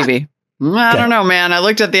about TV. I don't know, man. I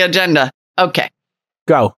looked at the agenda. Okay.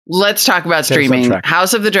 Go. Let's talk about streaming.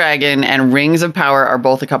 House of the Dragon and Rings of Power are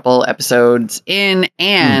both a couple episodes in,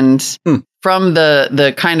 and from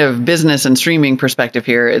the kind of business and streaming perspective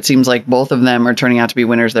here, it seems like both of them are turning out to be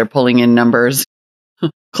winners. They're pulling in numbers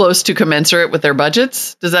close to commensurate with their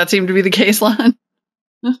budgets. Does that seem to be the case, Lon?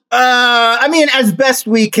 As best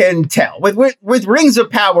we can tell, with Rings of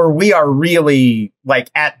Power, we are really like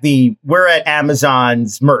we're at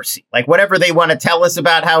Amazon's mercy. Like, whatever they want to tell us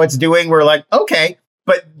about how it's doing, we're like, okay.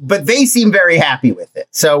 But they seem very happy with it.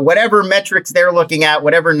 So whatever metrics they're looking at,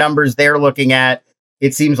 whatever numbers they're looking at,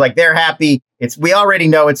 it seems like they're happy. We already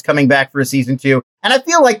know it's coming back for a season 2. And I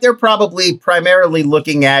feel like they're probably primarily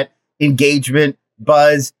looking at engagement,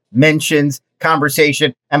 buzz, mentions,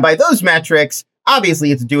 conversation. And by those metrics,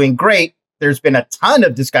 obviously it's doing great. There's been a ton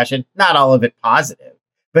of discussion, not all of it positive.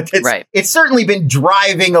 But it's certainly been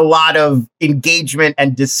driving a lot of engagement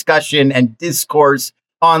and discussion and discourse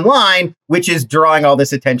online, which is drawing all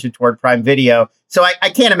this attention toward Prime Video. So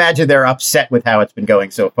I can't imagine they're upset with how it's been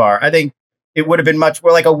going so far. I think it would have been much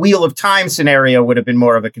more like a Wheel of Time scenario would have been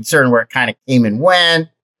more of a concern, where it kind of came and went,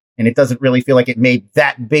 and it doesn't really feel like it made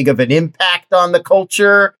that big of an impact on the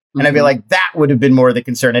culture. And I feel like that would have been more of the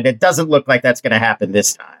concern. And it doesn't look like that's going to happen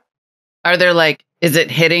this time. Are there is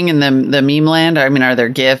it hitting in the meme land? I mean, are there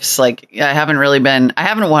GIFs? Like, I haven't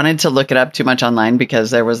wanted to look it up too much online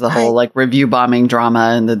because there was the whole review bombing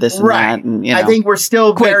drama and this and that. And, I think we're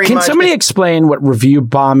still Can somebody explain what review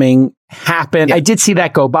bombing happened? Yeah. I did see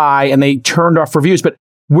that go by and they turned off reviews, but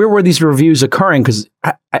where were these reviews occurring? Because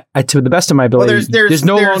to the best of my ability, there's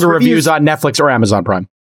no longer reviews on Netflix or Amazon Prime.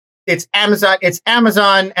 It's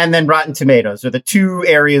Amazon and then Rotten Tomatoes are the two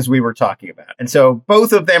areas we were talking about. And so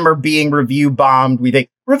both of them are being review bombed. We think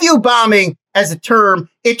review bombing as a term,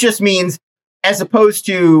 it just means, as opposed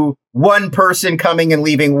to one person coming and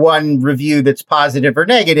leaving one review that's positive or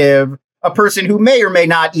negative, a person who may or may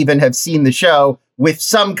not even have seen the show with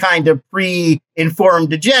some kind of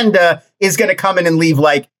pre-informed agenda is going to come in and leave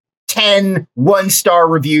 10 one-star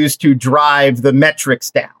reviews to drive the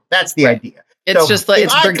metrics down. That's the idea. It's just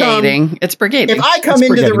it's brigading. It's brigading. If I come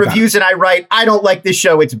into the reviews and I write, I don't like this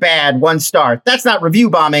show, it's bad, 1 star, that's not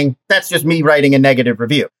review bombing. That's just me writing a negative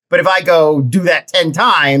review. But if I go do that 10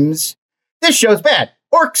 times, this show's bad.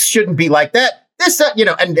 Orcs shouldn't be like that. this,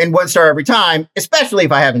 and 1 star every time, especially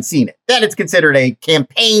if I haven't seen it. Then it's considered a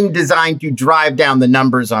campaign designed to drive down the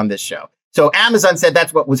numbers on this show. So Amazon said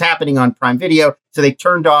that's what was happening on Prime Video. So they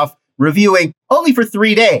turned off reviewing only for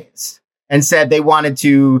 3 days and said they wanted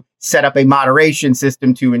to set up a moderation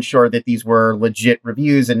system to ensure that these were legit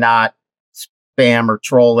reviews and not spam or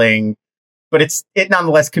trolling. But it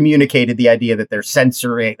nonetheless communicated the idea that they're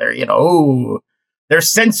censoring. They're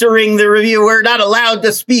censoring the review. We're not allowed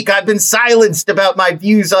to speak. I've been silenced about my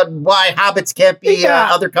views on why hobbits can't be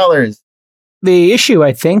other colors. The issue,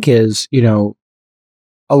 I think, is,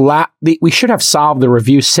 we should have solved the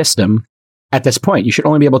review system at this point. You should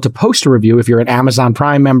only be able to post a review if you're an Amazon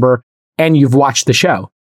Prime member and you've watched the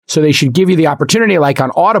show. So they should give you the opportunity, like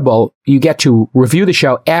on Audible, you get to review the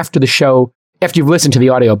show after you've listened to the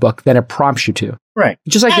audiobook, then it prompts you to. Right.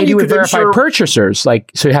 Just like they do with verified purchasers. So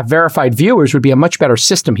you have verified viewers would be a much better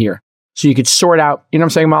system here. So you could sort out, you know what I'm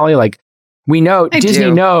saying, Molly? Like, we know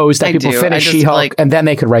Disney knows that people finish She-Hulk and then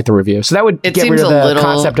they could write the review. So that would get rid of the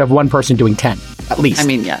concept of one person doing 10, at least. I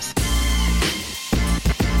mean, yes.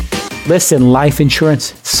 Listen, life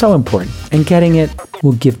insurance is so important, and getting it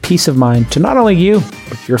will give peace of mind to not only you,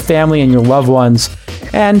 but your family and your loved ones.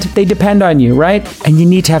 And they depend on you, right? And you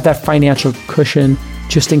need to have that financial cushion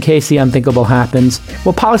just in case the unthinkable happens.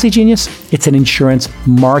 Well, Policy Genius, it's an insurance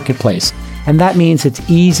marketplace. And that means it's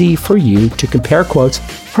easy for you to compare quotes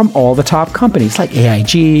from all the top companies like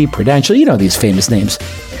AIG, Prudential, these famous names.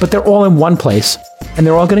 But they're all in one place, and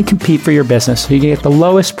they're all going to compete for your business. So you can get the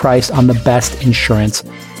lowest price on the best insurance.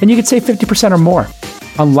 And you can save 50% or more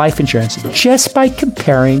on life insurance just by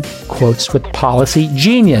comparing quotes with Policy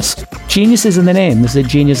Genius. Genius is in the name. This is a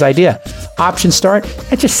genius idea. Options start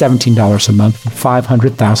at just $17 a month for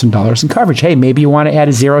 $500,000 in coverage. Hey, maybe you want to add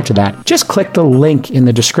a zero to that. Just click the link in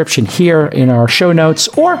the description here in our show notes,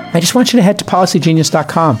 or I just want you to head to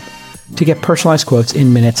policygenius.com to get personalized quotes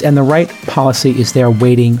in minutes, and the right policy is there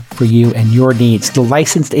waiting for you and your needs. The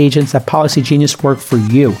licensed agents at Policy Genius work for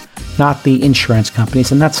you, not the insurance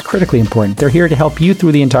companies, and that's critically important. They're here to help you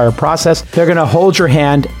through the entire process. They're going to hold your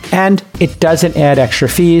hand, and it doesn't add extra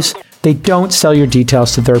fees. They don't sell your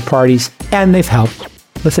details to third parties, and they've helped.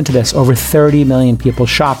 Listen to this. Over 30 million people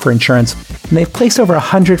shop for insurance, and they've placed over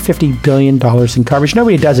 $150 billion in coverage.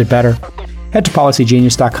 Nobody does it better. Head to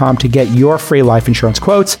policygenius.com to get your free life insurance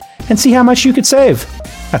quotes and see how much you could save.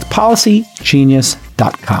 That's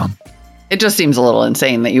policygenius.com. It just seems a little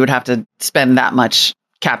insane that you would have to spend that much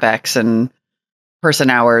CapEx and person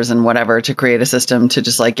hours and whatever to create a system to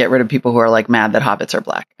just like get rid of people who are like mad that hobbits are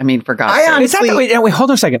black. I mean, for God's sake. Wait, hold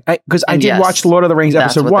on a second. Because I did watch The Lord of the Rings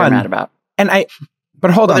episode 1. They're mad about.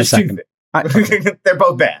 But hold on a second. They're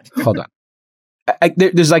both bad. Hold on.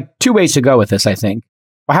 There's like 2 ways to go with this, I think.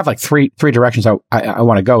 I have like three directions I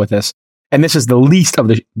want to go with this. And this is the least of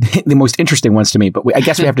the most interesting ones to me, but I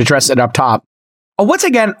guess we have to address it up top. Once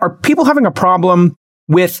again, are people having a problem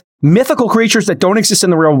with mythical creatures that don't exist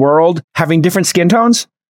in the real world having different skin tones?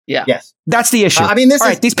 Yeah. Yes. That's the issue.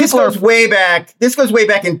 This goes way back. This goes way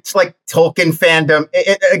back in like Tolkien fandom.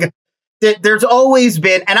 There's always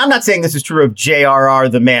been, and I'm not saying this is true of J.R.R.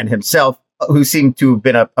 the man himself, who seemed to have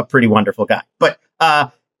been a pretty wonderful guy, but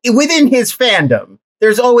within his fandom,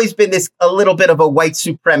 there's always been a little bit of a white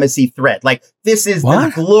supremacy thread. Like, this is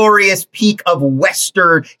the glorious peak of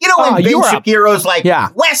Western, when Ben Shapiro's like,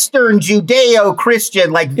 Western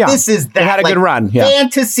Judeo-Christian, this is that. It had a good run.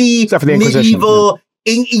 Fantasy, medieval,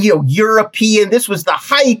 European. This was the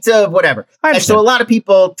height of whatever. And so a lot of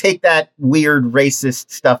people take that weird racist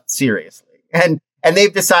stuff seriously. And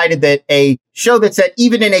they've decided that a show that's set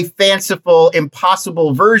even in a fanciful,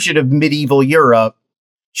 impossible version of medieval Europe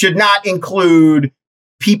should not include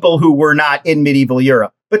people who were not in medieval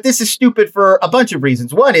Europe. But this is stupid for a bunch of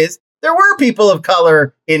reasons. One is there were people of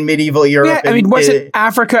color in medieval Europe. Yeah, was it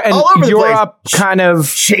Africa and Europe kind of?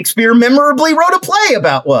 Shakespeare memorably wrote a play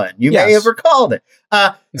about one. You may have recalled it.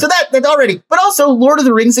 So that's already, but also Lord of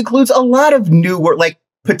the Rings includes a lot of new words like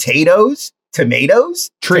potatoes,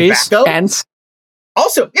 tomatoes, trees, tobacco. Ants.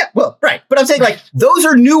 Also, right. But I'm saying those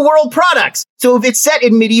are new world products. So if it's set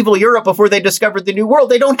in medieval Europe before they discovered the new world,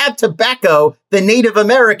 they don't have tobacco. The Native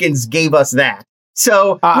Americans gave us that.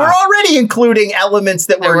 So we're already including elements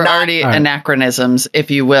that were not already anachronisms,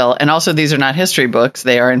 if you will. And also, these are not history books.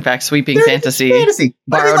 They are, in fact, sweeping fantasy.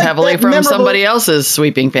 Borrowed heavily from somebody else's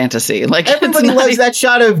sweeping fantasy. Like, everybody loves that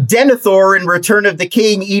shot of Denethor in Return of the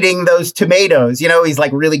King eating those tomatoes. He's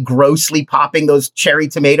like really grossly popping those cherry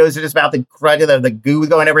tomatoes in his mouth and the goo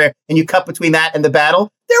going everywhere. And you cut between that and the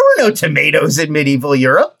battle. There were no tomatoes in medieval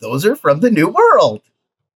Europe. Those are from the New World.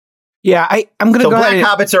 Yeah, I'm going to go ahead.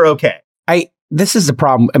 Black hobbits are okay. This is the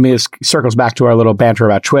problem. I mean, it circles back to our little banter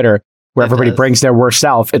about Twitter. where everybody does. brings their worst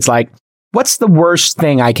self. It's like, what's the worst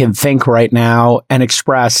thing I can think right now and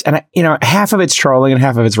express? And half of it's trolling and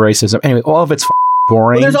half of it's racism. Anyway, all of it's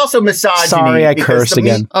boring. Well, there's also misogyny. Sorry, I because cursed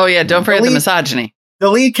again. Oh yeah, don't forget the misogyny. The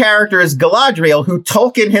lead character is Galadriel, who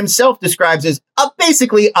Tolkien himself describes as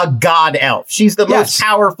basically a god elf. She's the most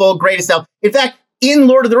powerful, greatest elf. In fact, in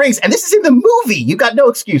Lord of the Rings, and this is in the movie, you got no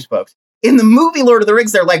excuse, folks. In the movie Lord of the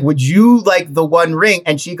Rings, they're like, would you like the One Ring?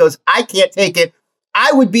 And she goes, I can't take it.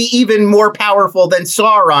 I would be even more powerful than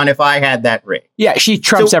Sauron if I had that ring. Yeah, she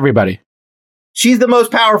trumps everybody. She's the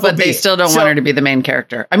most powerful But they still don't want her to be the main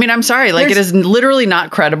character. I mean, I'm sorry. Like, it is literally not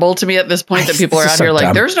credible to me at this point that people are out here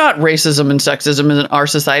like, there's not racism and sexism in our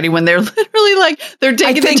society when they're literally like, they're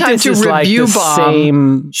taking the time to review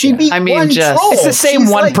bomb. She'd be it's the same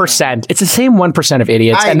 1%. It's the same 1% of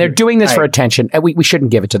idiots. And they're doing this for attention. And we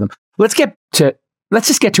shouldn't give it to them. Let's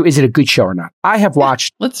just get to, is it a good show or not? I have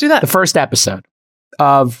watched let's do that. The first episode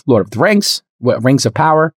of Lord of the Rings, Rings of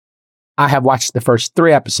Power. I have watched the first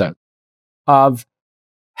 3 episodes of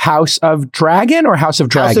House of Dragon or House of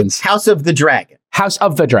Dragons? House of the Dragon. House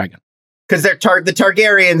of the Dragon. Because they're the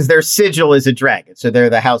Targaryens, their sigil is a dragon. So they're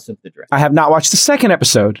the House of the Dragon. I have not watched the second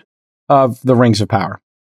episode of The Rings of Power.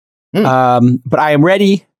 But I am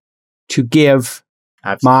ready to give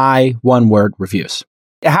my one-word reviews.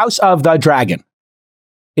 House of the Dragon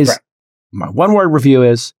is, my one-word review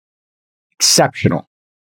is exceptional.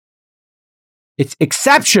 It's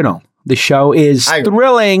exceptional. The show is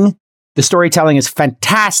thrilling. The storytelling is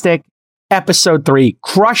fantastic. Episode 3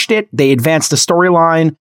 crushed it. They advanced the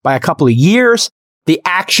storyline by a couple of years. The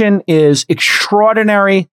action is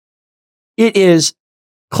extraordinary. It is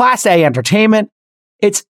Class A entertainment.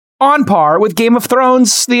 It's on par with Game of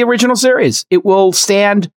Thrones, the original series. It will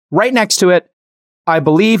stand right next to it. I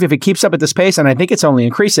believe if it keeps up at this pace, and I think it's only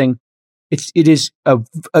increasing, it is a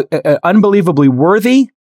unbelievably worthy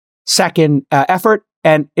second effort.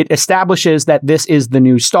 And it establishes that this is the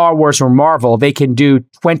new Star Wars or Marvel. They can do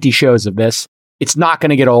 20 shows of this. It's not going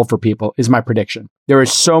to get old for people, is my prediction. There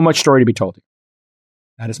is so much story to be told.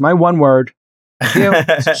 That is my one word.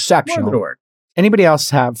 It's exceptional. Word. Anybody else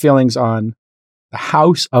have feelings on the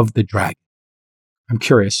House of the Dragon? I'm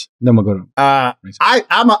curious. Then we'll go to.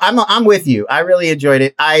 I'm with you. I really enjoyed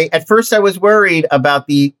it. At first I was worried about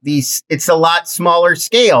these. It's a lot smaller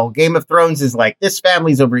scale. Game of Thrones is like this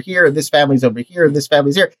family's over here, and this family's over here, and this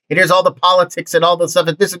family's here. And here's all the politics and all the stuff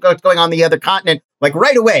that this is going on the other continent. Like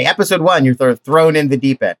right away, episode 1, you're thrown in the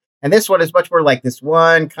deep end. And this one is much more like this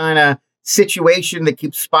one kind of situation that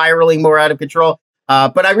keeps spiraling more out of control.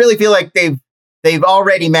 But I really feel like they've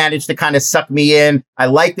already managed to kind of suck me in. I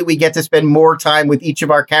like that we get to spend more time with each of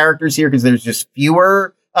our characters here because there's just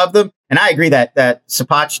fewer of them. And I agree that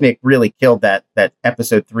Sapochnik really killed that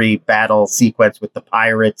episode 3 battle sequence with the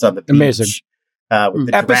pirates on the beach. Amazing. With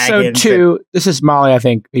the episode 2, this is Molly, I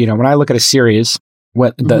think, when I look at a series,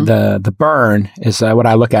 what the burn is what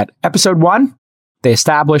I look at. Episode 1, they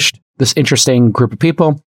established this interesting group of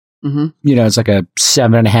people. It's like a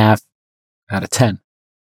 7.5 out of 10.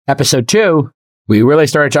 Episode 2, we really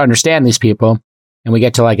started to understand these people, and we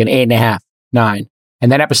get to like an 8.5, 9.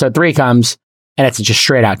 And then episode 3 comes, and it's just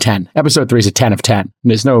straight out 10. Episode 3 is a 10 of 10.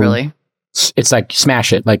 There's no... Really? It's like,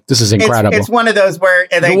 smash it. Like, this is incredible. It's one of those where...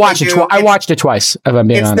 I watched it twice, if I'm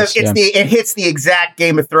being honest. It hits the exact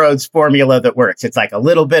Game of Thrones formula that works. It's like a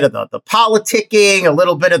little bit of the politicking, a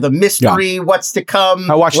little bit of the mystery, what's to come,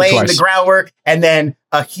 laying the groundwork, and then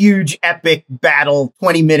a huge epic battle,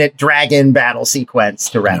 20-minute dragon battle sequence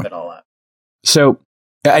to wrap it all up. So,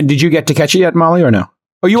 did you get to catch it yet, Molly, or no?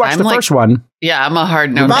 Oh, you watched the first one. Yeah, I'm a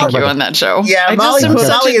hard no thank you on that show. Yeah, Molly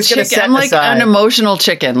is going to set I'm like aside. an emotional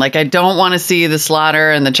chicken. Like, I don't want to see the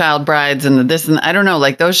slaughter and the child brides and the this and I don't know.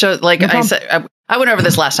 Like, those shows, like I said, I went over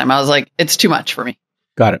this last time. I was like, it's too much for me.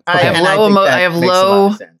 Got it. Okay. I have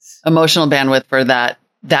low emotional bandwidth for that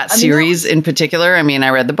series in particular. I mean, I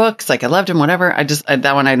read the books, like I loved him, whatever.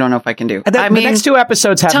 That one I don't know if I can do. The next 2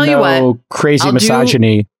 episodes have no crazy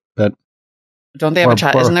misogyny, but don't they have a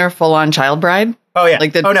child? Isn't there a full-on child bride? Oh yeah.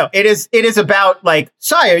 Like no, it is about like,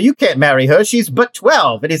 sire, you can't marry her. She's but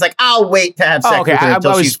 12. And he's like, I'll wait to have sex with her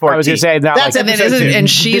until she's 14. I was going to say that. That's and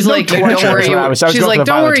she's like, don't worry. She's like,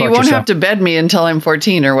 don't worry, you won't have to bed me until I'm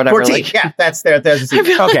 14 or whatever. 14. Like, yeah, that's there.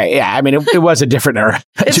 Okay, yeah. I mean, it was a different era.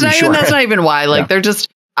 It's not even. That's not even why. Like, they're just.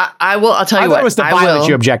 I'll tell you what. It was the violence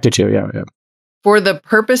you objected to. Yeah. For the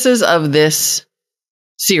purposes of this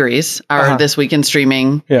series, or this week in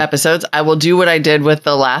streaming episodes, I will do what I did with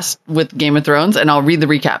with Game of Thrones, and I'll read the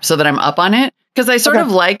recap so that I'm up on it, because I sort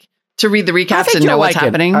of like to read the recaps and know what's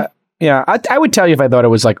happening. I would tell you if I thought it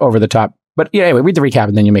was like over the top But yeah, anyway, read the recap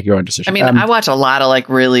and then you make your own decision. I mean, I watch a lot of like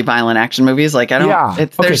really violent action movies. Like I don't. Yeah. There's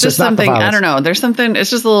Okay, so just it's not the something. I violence. don't know. There's something. It's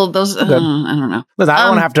just a little. Those. I don't know. Listen, I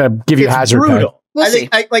don't want to have to give you It's hazard pay. brutal. We'll I think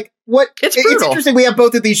It's brutal. interesting. We have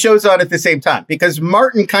both of these shows on at the same time because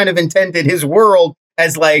Martin kind of intended his world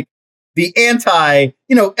as like the anti,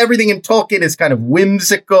 everything in Tolkien is kind of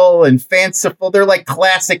whimsical and fanciful. They're like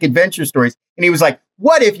classic adventure stories. And he was like,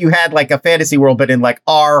 what if you had like a fantasy world, but in like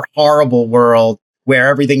our horrible world where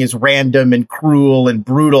everything is random and cruel and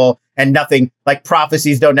brutal and nothing, like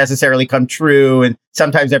prophecies don't necessarily come true. And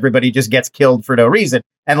sometimes everybody just gets killed for no reason.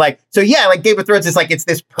 And like, so yeah, like Game of Thrones is like, it's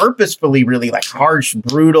this purposefully really like harsh,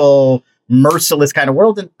 brutal, merciless kind of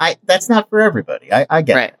world. And that's not for everybody. I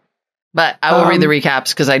get it. But I will read the recaps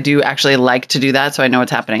because I do actually like to do that, so I know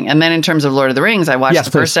what's happening. And then in terms of Lord of the Rings, I watched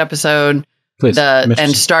the first episode,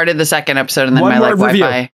 and started the second episode, and then my like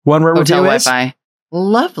Wi-Fi, one-word hotel review is Wi-Fi.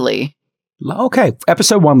 Lovely. Okay,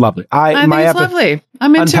 episode 1, lovely. I think it's lovely.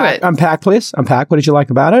 I'm into it. Unpack, please. Unpack. What did you like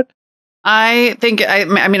about it? I think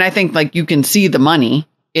like you can see the money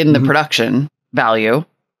in the production value.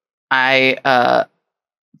 I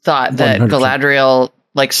thought that 100%. Galadriel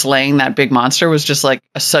like slaying that big monster was just like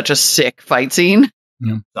such a sick fight scene.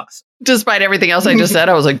 Yeah. Awesome. Despite everything else I just said,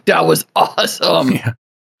 I was like, that was awesome. Yeah.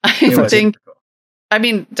 I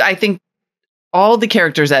think all the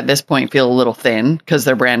characters at this point feel a little thin because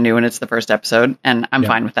they're brand new and it's the first episode, and I'm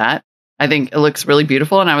fine with that. I think it looks really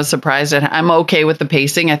beautiful, and I was surprised at. I'm okay with the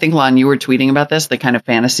pacing. I think, Lon, you were tweeting about this. The kind of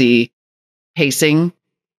fantasy pacing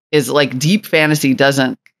is like deep fantasy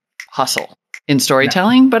doesn't hustle in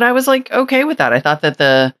storytelling, but I was like okay with that. I thought that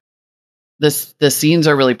the scenes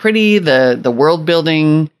are really pretty. The world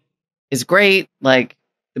building is great. Like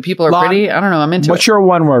the people are pretty. I don't know. I'm into it. What's your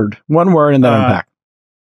one word? One word and then unpack.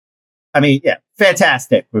 I mean, yeah,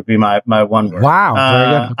 fantastic would be my one word. Wow.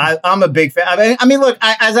 Very good. I'm a big fan. I mean, look,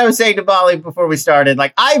 as I was saying to Molly before we started,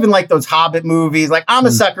 like I even like those Hobbit movies. Like I'm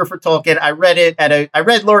a sucker for Tolkien. I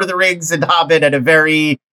read Lord of the Rings and Hobbit at a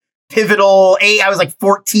very pivotal age. I was like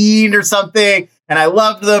 14 or something, and I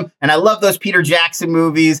loved them. And I love those Peter Jackson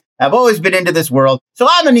movies. I've always been into this world. So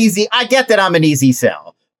I get that I'm an easy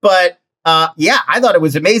sell. But yeah, I thought it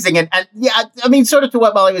was amazing. And yeah, I mean, sort of to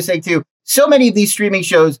what Molly was saying too, so many of these streaming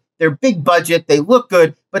shows, they're big budget, they look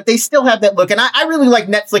good, but they still have that look. And I really like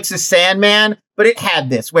Netflix's Sandman, but it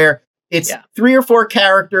had this where it's 3 or 4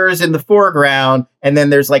 characters in the foreground, and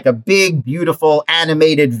then there's like a big, beautiful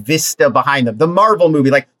animated vista behind them. The Marvel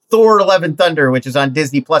movie, like Thor: Love and Thunder, which is on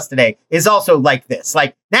Disney Plus today, is also like this.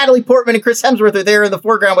 Like Natalie Portman and Chris Hemsworth are there in the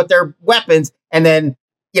foreground with their weapons, and then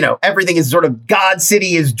everything is sort of God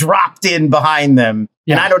City is dropped in behind them.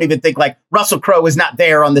 Yeah. And I don't even think like Russell Crowe is not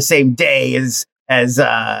there on the same day as Chris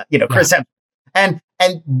Hemsworth. And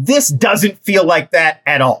this doesn't feel like that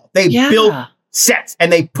at all. They built sets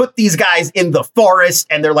and they put these guys in the forest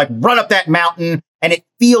and they're like, run up that mountain, and it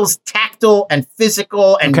feels tactile and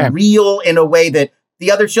physical and real in a way that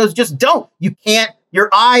the other shows just don't. Your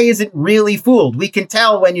eye isn't really fooled. We can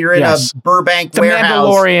tell when you're in a Burbank warehouse. The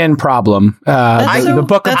Mandalorian problem. The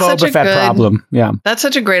Book of Boba Fett problem. Yeah. That's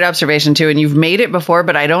such a great observation too. And you've made it before,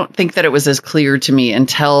 but I don't think that it was as clear to me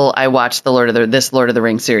until I watched this Lord of the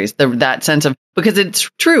Rings series. That sense of, because it's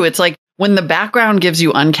true. It's like when the background gives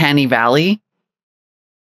you Uncanny Valley,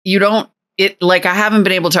 I haven't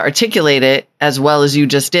been able to articulate it as well as you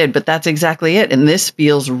just did, but that's exactly it. And this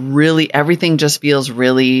everything just feels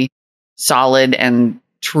really solid and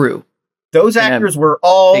true. Those actors were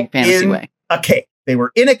all in a cave. They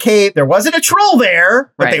were in a cave. There wasn't a troll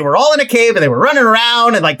there, but they were all in a cave and they were running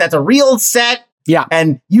around, and like that's a real set. Yeah.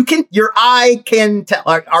 And your eye can tell.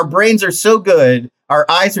 Our brains are so good. Our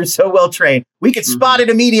eyes are so well trained. We could spot it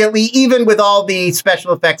immediately, even with all the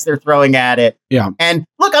special effects they're throwing at it. Yeah. And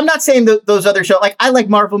look, I'm not saying those other shows, like I like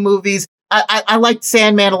Marvel movies. I liked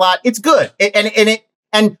Sandman a lot. It's good.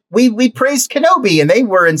 And we praised Kenobi, and they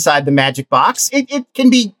were inside the magic box. It can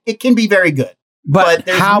be very good. But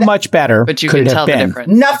how much better? But you could can tell the difference.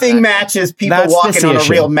 Nothing matches people walking on a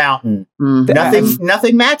real mountain.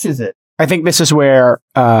 Nothing matches it. I think this is where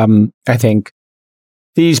I think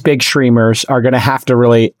these big streamers are going to have to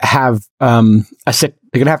really have a sit.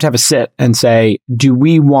 They're going to have a sit and say, do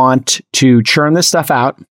we want to churn this stuff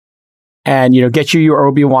out and get you your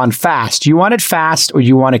Obi-Wan fast? Do you want it fast or do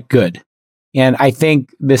you want it good? And I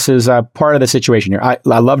think this is a part of the situation here. I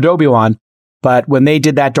loved Obi-Wan, but when they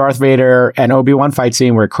did that Darth Vader and Obi-Wan fight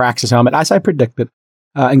scene where he cracks his helmet, as I predicted,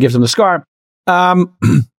 and gives him the scar,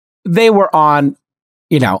 they were on,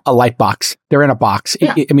 a light box. They're in a box.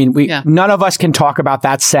 Yeah. None of us can talk about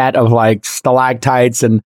that set of like stalactites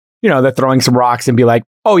and, they're throwing some rocks and be like,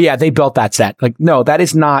 oh yeah, they built that set. Like, no, that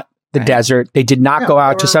is not the desert. They did not go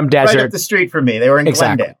out to some desert. Right up the street from me. They were in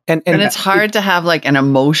Glendale. And it's hard to have like an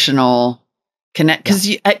emotional connect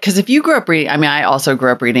because if you grew up reading, I mean, I also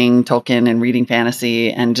grew up reading Tolkien and reading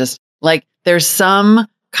fantasy, and just like there's some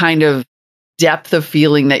kind of depth of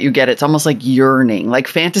feeling that you get. It's almost like yearning. Like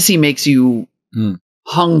fantasy makes you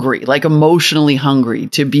hungry, like emotionally hungry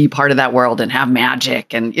to be part of that world and have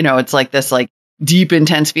magic, and it's like this like deep,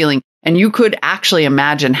 intense feeling. And you could actually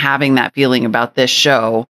imagine having that feeling about this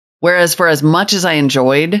show. Whereas for as much as I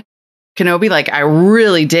enjoyed Kenobi, like I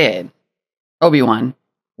really did Obi-Wan,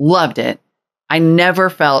 loved it. I never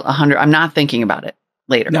felt 100. I'm not thinking about it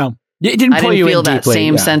later. No, it didn't pull you in feel that deeply,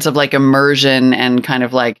 same sense of like immersion and kind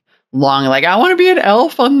of like long, like I want to be an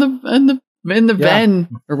elf on the Ven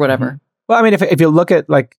or whatever. Well, I mean, if you look at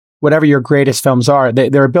like whatever your greatest films are,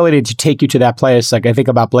 their ability to take you to that place, like I think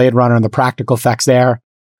about Blade Runner and the practical effects there.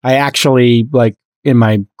 I actually, like in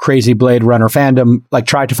my crazy Blade Runner fandom, like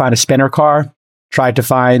tried to find a spinner car, tried to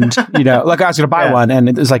find, like I was going to buy one, and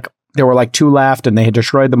it was like there were like 2 left and they had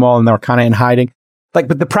destroyed them all and they were kind of in hiding. Like,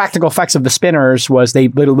 but the practical effects of the spinners was they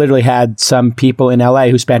literally had some people in LA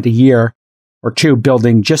who spent a year or 2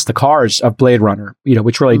 building just the cars of Blade Runner,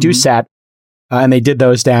 which really do set. And they did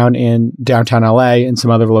those down in downtown LA and some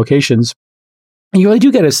other locations. And you really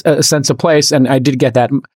do get a sense of place. And I did get that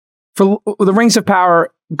for the Rings of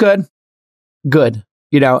Power. Good.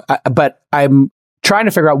 But I'm trying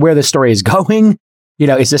to figure out where the story is going.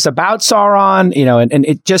 Is this about Sauron? And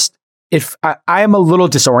it just, if I am a little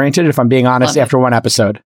disoriented, if I'm being honest, after one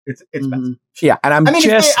episode. It's yeah, and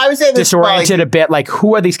I would say disoriented a bit. Like,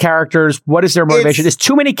 who are these characters? What is their motivation? There's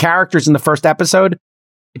too many characters in the first episode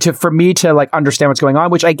for me to like understand what's going on,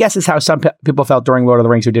 which I guess is how some people felt during Lord of the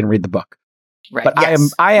Rings who didn't read the book. Right. But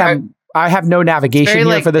I have no navigation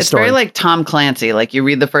here for this story. It's very like Tom Clancy. Like you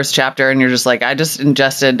read the first chapter and you're just like, I just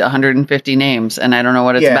ingested 150 names and I don't know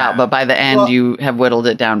what it's about. But by the end, you have whittled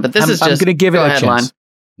it down. But I'm going to give it a chance.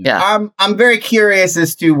 Yeah. I'm very curious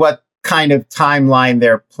as to what kind of timeline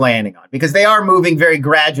they're planning on, because they are moving very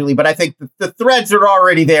gradually. But I think the threads are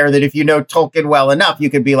already there that if you know Tolkien well enough, you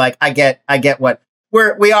could be like, I get what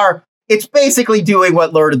we are. It's basically doing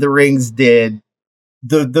what Lord of the Rings did,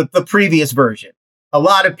 the previous version. A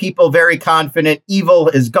lot of people very confident evil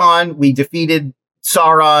is gone. We defeated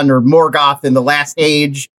Sauron or Morgoth in the last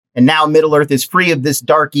age, and now Middle-earth is free of this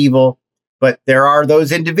dark evil. But there are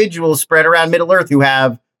those individuals spread around Middle-earth who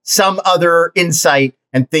have some other insight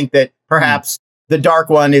and think that perhaps the Dark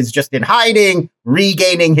One is just in hiding,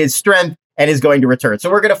 regaining his strength, and is going to return. So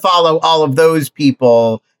we're going to follow all of those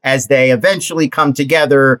people as they eventually come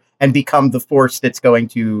together and become the force that's going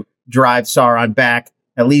to drive Sauron back,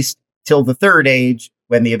 at least till the Third Age,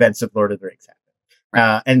 when the events of Lord of the Rings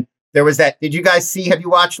happen. And there was that. Did you guys have you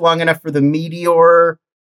watched long enough for the meteor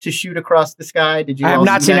to shoot across the sky? Did you? I have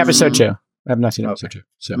not seen episode 2. I have not seen episode 2.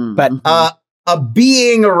 So, but a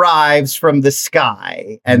being arrives from the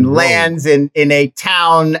sky and lands in a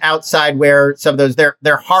town outside where some of those they're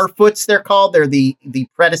Harfoots. They're called. They're the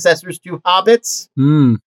predecessors to hobbits.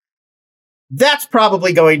 That's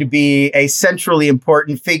probably going to be a centrally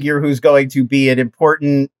important figure who's going to be an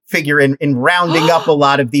important figure in rounding up a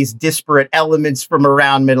lot of these disparate elements from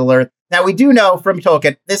around Middle-earth. Now, we do know from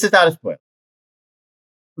Tolkien, this is not a spoiler.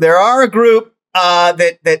 There are a group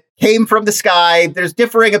that came from the sky. There's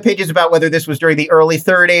differing opinions about whether this was during the early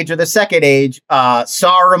Third Age or the Second Age.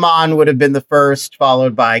 Saruman would have been the first,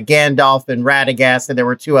 followed by Gandalf and Radagast, and there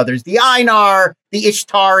were 2 others. The Einar, the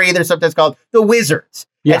Ishtari, they're sometimes called the Wizards.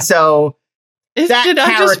 Yeah. And so did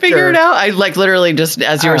I just figure it out? I like literally just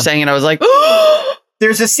as you were saying it, I was like,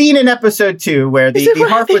 there's a scene in episode 2 where the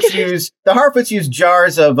Harfoots use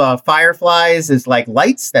jars of fireflies as like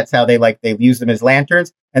lights. That's how they use them as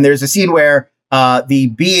lanterns. And there's a scene where the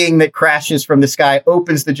being that crashes from the sky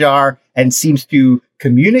opens the jar and seems to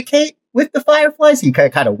communicate with the fireflies. He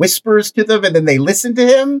kind of whispers to them and then they listen to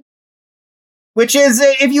him. Which is,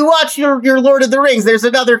 if you watch your Lord of the Rings, there's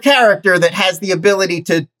another character that has the ability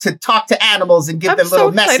to talk to animals and give them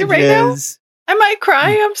little messages. Right now. I might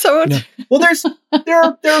cry. I'm so... Well, there are 5. I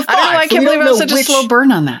don't know. I can't believe I was such a slow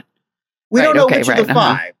burn on that. We don't know which of the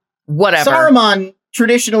 5. Whatever. Saruman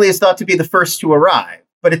traditionally is thought to be the first to arrive,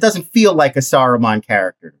 but it doesn't feel like a Saruman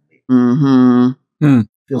character to me.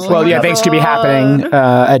 Well, yeah, things could be happening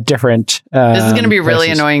at different... this is going to be really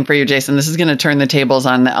annoying for you, Jason. This is going to turn the tables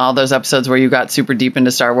on all those episodes where you got super deep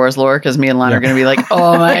into Star Wars lore, because me and Lon are going to be like,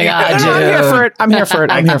 oh my God, dude. I'm here for it. I'm here for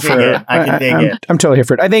it. I can dig it. I'm totally here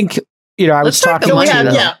for it. I think, I was talking...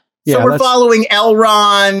 So we're following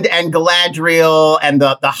Elrond and Galadriel and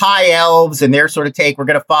the High Elves and their sort of take. We're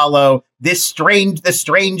going to follow the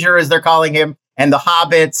Stranger, as they're calling him, and the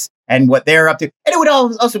Hobbits and what they're up to. And it would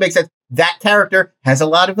also make sense. That character has a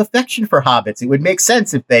lot of affection for hobbits. It would make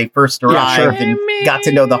sense if they first arrived and got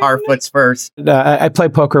to know the Harfoots first. I play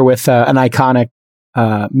poker with an iconic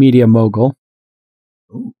media mogul.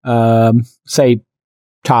 Say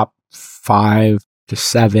top 5 to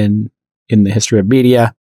 7 in the history of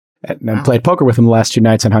media. And I played poker with him the last 2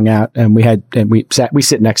 nights and hung out. And we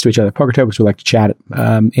sit next to each other at poker tables. We like to chat.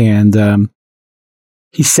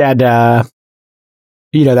 He said,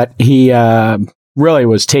 that he really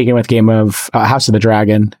was taken with game of House of the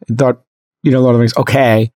Dragon. Thought, Lord of the Rings,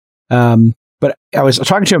 okay. But I was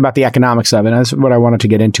talking to him about the economics of it. And that's what I wanted to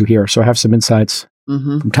get into here. So I have some insights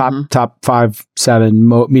from top 5,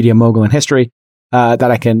 7 media mogul in history that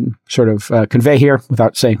I can sort of convey here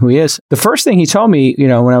without saying who he is. The first thing he told me,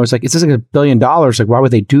 when I was like, is this like $1 billion? Like, why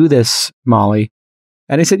would they do this, Molly?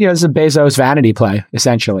 And he said, this is a Bezos vanity play,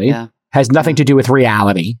 essentially. Yeah. Has nothing to do with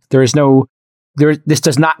reality. This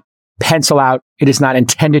does not pencil out. It is not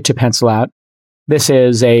intended to pencil out. This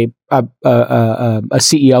is a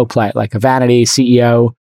CEO play, like a vanity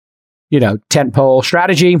CEO, tentpole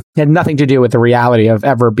strategy. It had nothing to do with the reality of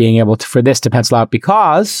ever being able for this to pencil out,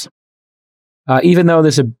 because even though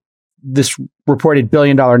there's this reported $1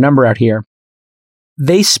 billion number out here,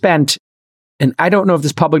 they spent, and I don't know if this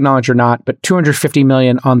is public knowledge or not, but $250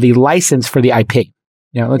 million on the license for the IP.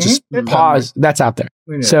 Let's just pause. That's out there.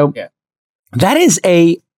 So that is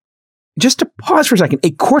just to pause for a second,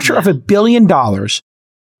 $250 million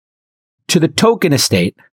to the Tolkien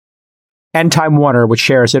estate and Time Warner, which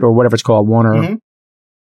shares it, or whatever it's called, Warner. Mm-hmm.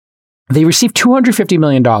 They received $250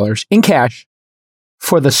 million in cash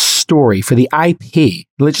for the story, for the IP.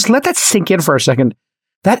 Just let that sink in for a second.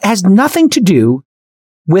 That has nothing to do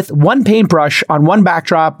with one paintbrush on one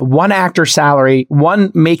backdrop, one actor's salary,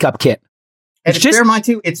 one makeup kit. And it's bear in mind,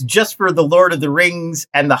 too, it's just for The Lord of the Rings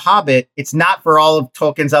and The Hobbit. It's not for all of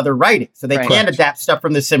Tolkien's other writings. So they can't adapt stuff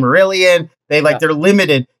from the Silmarillion. They're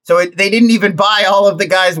limited. So they didn't even buy all of the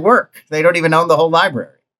guy's work. They don't even own the whole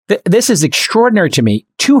library. This is extraordinary to me.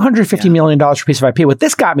 $250 million for a piece of IP. What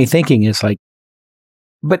this got me thinking is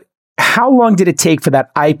but how long did it take for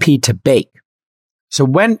that IP to bake? So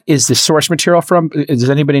when is the source material from? Does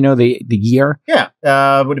anybody know the year? Yeah,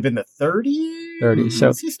 would have been the 30s. 30s.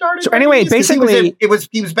 So he started. So anyway, basically,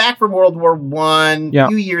 he was back from World War I. A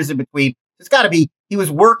few years in between. It's got to be. He was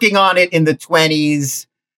working on it in the 20s.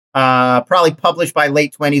 Probably published by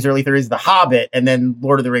late 20s, early 30s. The Hobbit, and then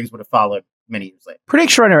Lord of the Rings would have followed many years later. Pretty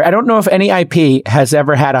extraordinary. I don't know if any IP has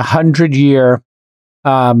ever had 100-year.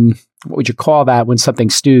 What would you call that when something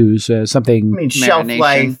stews? Something shelf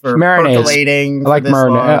life or marinades. Percolating. I like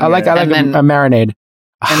marinade. I like a marinade.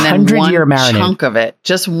 And then one marinade. chunk of it,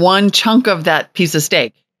 just one chunk of that piece of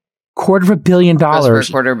steak. $250 million. For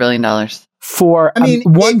 $250 million. For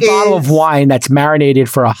one bottle of wine that's marinated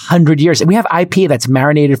for 100 years. And we have IP that's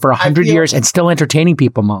marinated for 100 years and still entertaining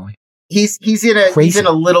people, Molly. He's in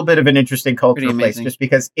a little bit of an interesting cultural place just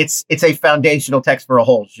because it's a foundational text for a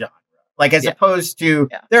whole genre. Like, as opposed to,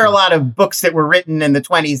 there are a lot of books that were written in the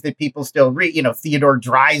 20s that people still read, Theodore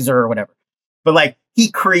Dreiser or whatever. But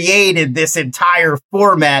he created this entire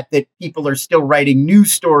format that people are still writing new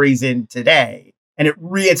stories in today. And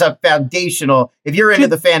it's a foundational, if you're into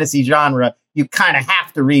the fantasy genre, you kind of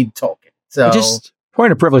have to read Tolkien. So just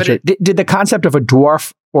point of privilege. Did the concept of a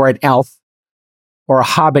dwarf or an elf or a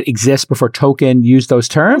hobbit exist before Tolkien used those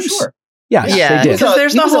terms? Oh, sure. Yes, they did. Because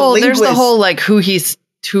there's the whole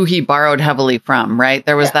who he borrowed heavily from, right?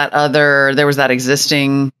 There was that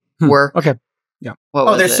existing work. Okay. Yeah.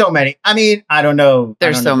 There's so many. I mean, I don't know.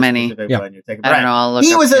 There's so many. I don't know. I'll look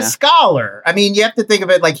he up, was a scholar. I mean, you have to think of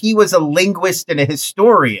it like he was a linguist and a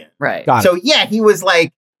historian. Right. So he was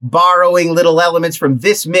borrowing little elements from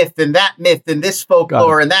this myth and this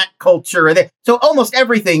folklore and that culture. So almost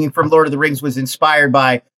everything from Lord of the Rings was inspired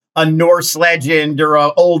by a Norse legend or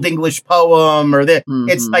an old English poem or that. Mm-hmm.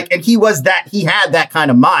 It's and he had that kind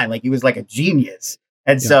of mind. He was like a genius.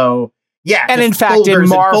 And so, and in fact, in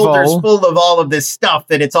Marvel, folders full of all of this stuff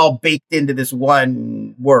that it's all baked into this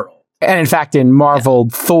one world. And in fact, in Marvel,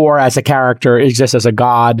 Thor as a character exists as a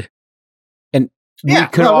god. And we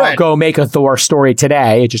could all go make a Thor story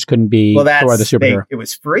today. It just couldn't be Thor the superhero. It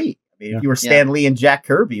was free. If you were Stan Lee and Jack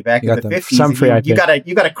Kirby back in the 50s,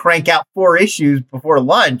 you gotta crank out 4 issues before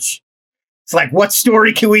lunch. It's what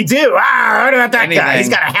story can we do? What about that guy? He's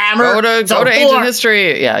got a hammer. Go to ancient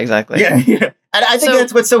history. Yeah, exactly. Yeah. And I think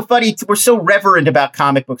that's what's so funny. We're so reverent about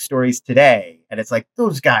comic book stories today. And it's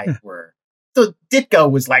those guys were So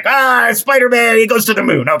Ditko was like, Spider-Man, he goes to the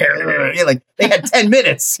moon. Okay. Like, they had 10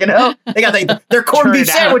 minutes, They got their corned beef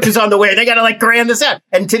sandwiches on the way. They got to cram this out.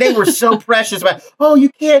 And today we're so precious about, you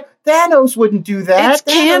can't, Thanos wouldn't do that. It's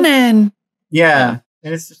canon. Yeah.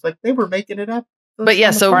 And it's just like, they were making it up. But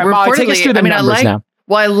yeah, so right, Molly, take us through the numbers now.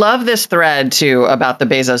 Well, I love this thread too about the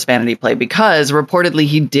Bezos vanity play because reportedly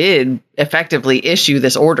he did effectively issue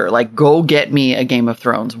this order, like, go get me a Game of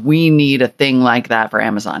Thrones. We need a thing like that for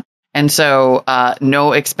Amazon. And so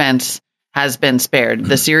no expense has been spared.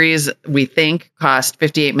 The series, we think, cost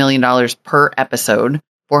 $58 million per episode,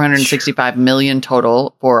 $465 million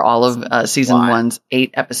total for all of season one's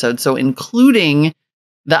 8 episodes. So including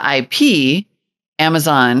the IP,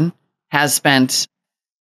 Amazon has spent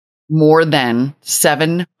more than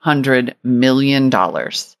 $700 million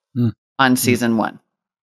on season 1.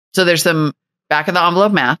 So there's some back of the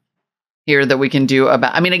envelope math here that we can do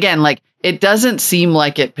about, again, like, it doesn't seem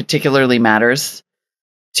like it particularly matters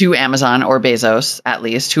to Amazon or Bezos, at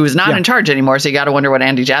least, who is not in charge anymore. So you got to wonder what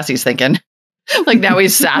Andy Jassy's thinking. Like, now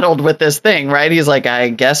he's saddled with this thing, right? He's like, I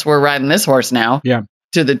guess we're riding this horse now. Yeah.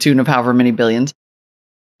 To the tune of however many billions.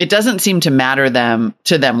 It doesn't seem to matter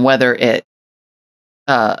to them whether it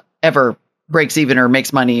ever breaks even or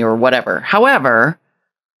makes money or whatever. However,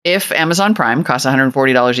 if Amazon Prime costs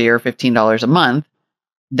 $140 a year, $15 a month,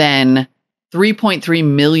 then 3.3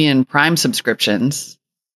 million Prime subscriptions,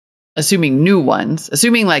 assuming new ones,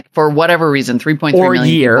 assuming like for whatever reason, 3.3 million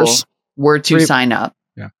years people were to sign up.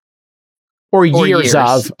 Yeah. Or years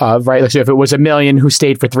of, right? So if it was 1 million who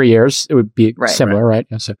stayed for 3 years, it would be similar, right?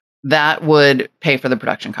 Yeah, so that would pay for the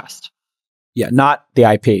production cost. Yeah, not the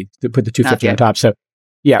IP to put the 250 on top. So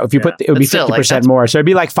yeah, if you put, it would be 50% more. So it'd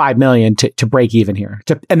be like 5 million to break even here.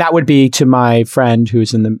 And that would be, to my friend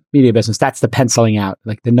who's in the media business, that's the penciling out.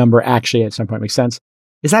 Like, the number actually at some point makes sense.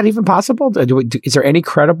 Is that even possible? Is there any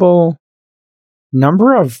credible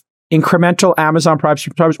number of incremental Amazon Prime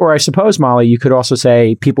subscribers? Or I suppose, Molly, you could also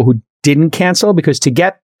say people who didn't cancel, because to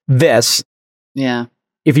get this,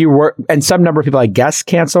 if you were, and some number of people, I guess,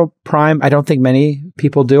 cancel Prime. I don't think many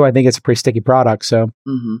people do. I think it's a pretty sticky product. So,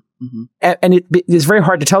 and it's very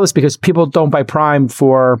hard to tell this because people don't buy Prime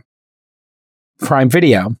for Prime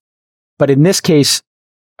Video. But in this case,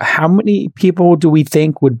 how many people do we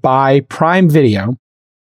think would buy Prime Video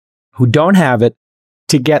who don't have it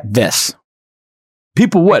to get this?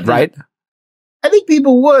 People would, right? I think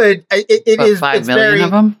people would. It is 5 million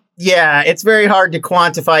of them. Yeah, it's very hard to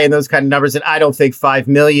quantify in those kind of numbers, and I don't think 5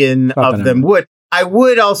 million of them would. I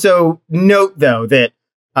would also note, though, that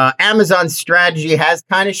Amazon's strategy has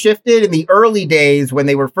kind of shifted. In the early days, when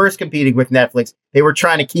they were first competing with Netflix, they were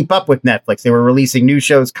trying to keep up with Netflix. They were releasing new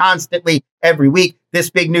shows constantly every week.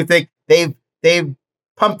 This big new thing, they've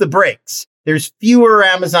pumped the brakes. There's fewer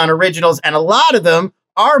Amazon originals, and a lot of them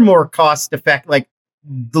are more cost effective. Like,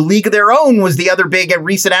 The League of Their Own was the other big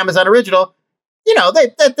recent Amazon original.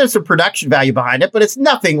 There's some production value behind it, but it's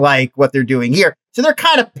nothing like what they're doing here. So they're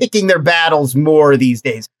kind of picking their battles more these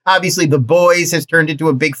days. Obviously, The Boys has turned into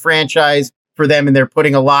a big franchise for them, and they're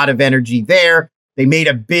putting a lot of energy there. They made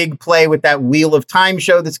a big play with that Wheel of Time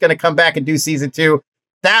show that's going to come back and do season 2.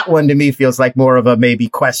 That one, to me, feels like more of a maybe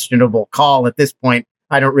questionable call at this point.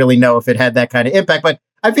 I don't really know if it had that kind of impact, but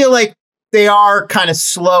I feel like they are kind of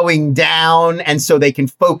slowing down, and so they can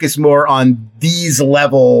focus more on these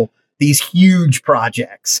huge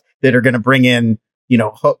projects that are going to bring in,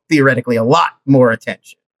 theoretically a lot more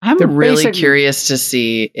attention. I'm really curious to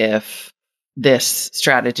see if this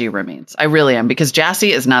strategy remains. I really am, because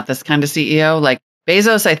Jassy is not this kind of CEO. Like,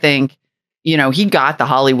 Bezos, I think, he got the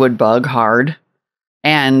Hollywood bug hard.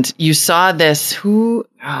 And you saw this,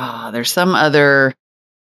 there's some other,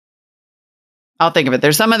 I'll think of it.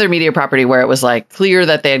 There's some other media property where it was like clear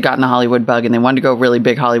that they had gotten the Hollywood bug and they wanted to go really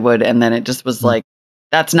big Hollywood. And then it just was like,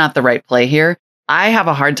 that's not the right play here. I have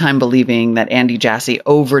a hard time believing that Andy Jassy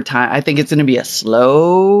over time, I think it's going to be a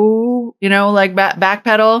slow,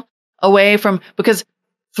 backpedal away from, because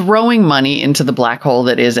throwing money into the black hole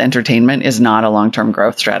that is entertainment is not a long-term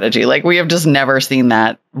growth strategy. Like, we have just never seen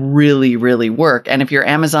that really, really work. And if you're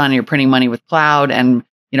Amazon, you're printing money with cloud, and,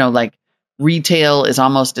 retail is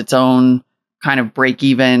almost its own kind of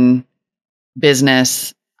break-even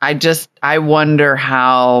business. I wonder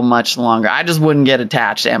how much longer. I just wouldn't get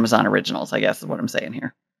attached to Amazon Originals, I guess is what I'm saying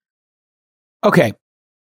here. Okay.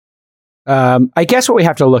 I guess what we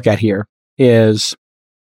have to look at here is,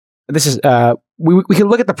 we can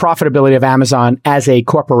look at the profitability of Amazon as a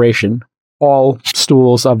corporation, all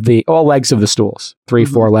legs of the stools, 3,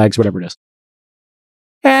 4 legs, whatever it is.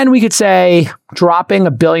 And we could say dropping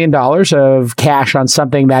 $1 billion of cash on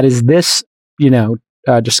something that is this,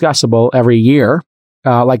 discussable every year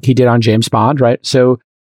like he did on James Bond, right? So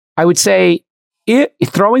I would say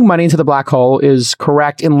throwing money into the black hole is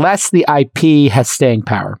correct unless the IP has staying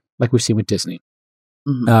power, like we've seen with Disney,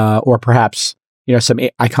 or perhaps some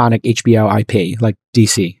iconic HBO IP like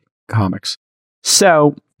DC Comics.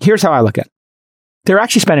 So here's how I look at it. They're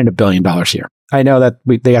actually spending $1 billion here. I know that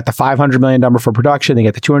they got the $500 million number for production. They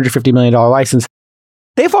get the $250 million license.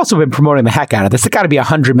 They've also been promoting the heck out of this. It's got to be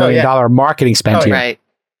 $100 million marketing spend here. Right.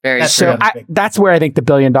 Very so that's where I think the $1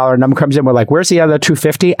 billion number comes in. We're like, where's the other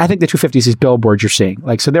 250? I think the 250 is these billboards you're seeing.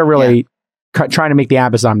 Like, so they're really trying to make the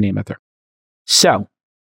Amazon name out there. So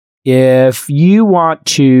if you want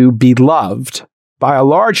to be loved by a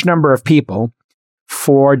large number of people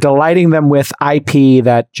for delighting them with IP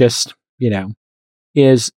that just,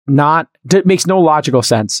 is not, makes no logical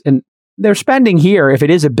sense. And they're spending here, if it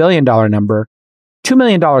is $1 billion number, $2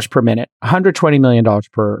 million per minute, $120 million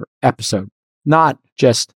per episode, not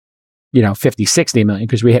just, 50, 60 million,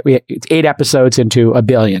 because it's 8 episodes into $1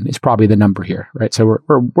 billion is probably the number here, right? So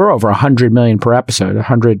we're over 100 million per episode,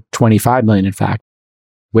 125 million, in fact,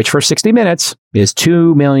 which for 60 minutes is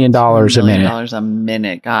 $2 million a minute. A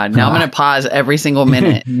minute. God, now I'm going to pause every single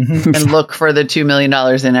minute and look for the $2 million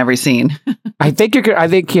in every scene. I think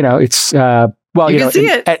it's, well, you can see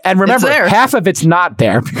it. And remember, half of it's not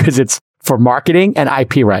there because it's for marketing and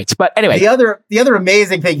IP rights. But anyway, the other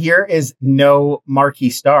amazing thing here is no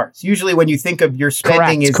marquee stars. Usually when you think of your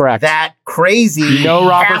spending is that crazy, no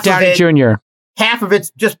Robert Downey Jr. Half of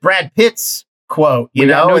it's just Brad Pitt's quote,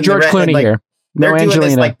 no George Clooney here. They're No doing Angelina.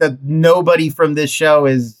 this like nobody from this show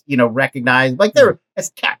is, recognized. Like they're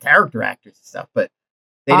as character actors and stuff, but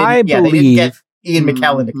they didn't get Ian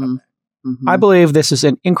McKellen to come back. I believe this is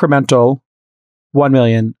an incremental 1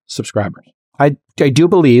 million subscribers. I do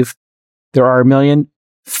believe there are 1 million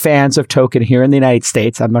fans of Token here in the United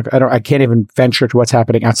States. I can't even venture to what's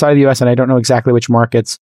happening outside of the US, and I don't know exactly which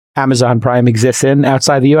markets Amazon Prime exists in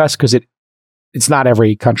outside the US because it's not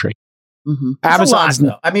every country. Amazon's a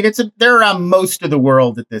lot, though. I mean, they're around most of the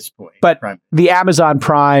world at this point. But the Amazon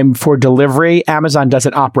Prime for delivery, Amazon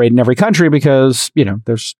doesn't operate in every country because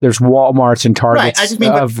there's Walmarts and Targets. Right. I just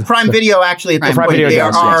mean, but Prime Video actually at this point,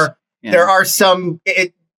 there are some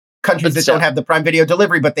countries that don't have the Prime Video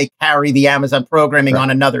delivery, but they carry the Amazon programming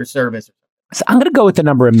on another service. So I'm going to go with the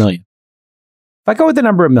number 1 million. If I go with the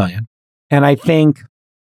number 1 million, and I think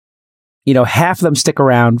half of them stick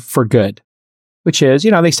around for good, which is,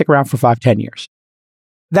 they stick around for 5-10 years.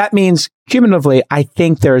 That means cumulatively, I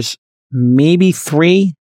think there's maybe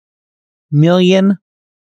 3 million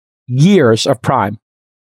years of Prime.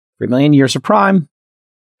 3 million years of Prime,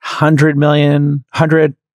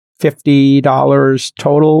 $150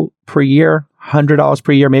 total per year, $100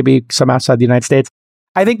 per year, maybe some outside the United States.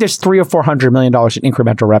 I think there's $300 or $400 million in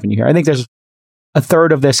incremental revenue here. I think there's a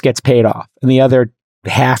third of this gets paid off, and the other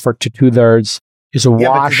half or to 2/3 is a wash.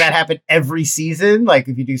 But does that happen every season? Like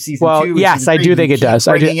if you do season 2? Yes, I do think it does.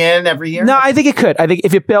 Bringing in every year? No, I think it could. I think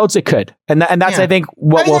if it builds, it could. And that's, I think,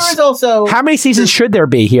 what there is also... How many seasons should there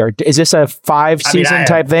be here? Is this a 5-season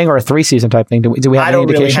type thing or a 3-season type thing? Do we have any indication? I don't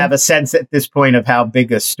really have a sense at this point of how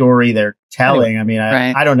big a story they're telling. Anyway,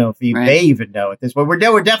 I don't know if they even know at this point.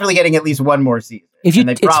 We're definitely getting at least one more season.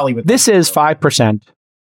 This is 5%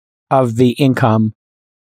 of the income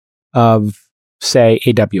of, say,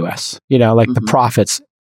 AWS, the profits.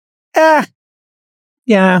 And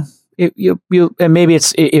maybe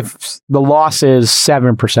it's, if the loss is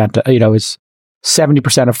 7%, is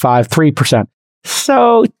 70% of 3%.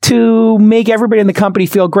 So to make everybody in the company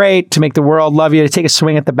feel great, to make the world love you, to take a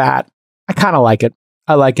swing at the bat, I kind of like it.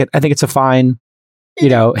 I like it. I think it's a fine,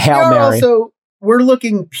 Hail Mary. We're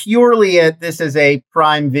looking purely at this as a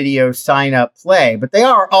Prime Video sign-up play, but they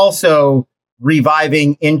are also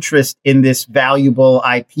reviving interest in this valuable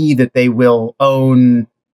IP that they will own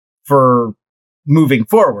for moving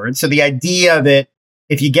forward. So the idea that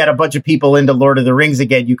if you get a bunch of people into Lord of the Rings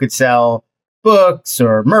again, you could sell books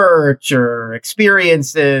or merch or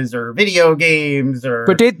experiences or video games or...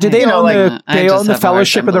 But did they own the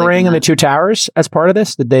Fellowship of the Ring and the Two Towers as part of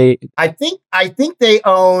this? Did they... I think they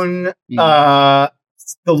own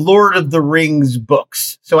the Lord of the Rings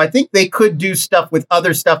books. So I think they could do stuff with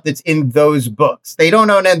other stuff that's in those books. They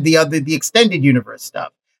don't own the extended universe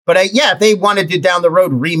stuff. But if they wanted to down the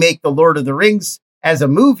road remake the Lord of the Rings as a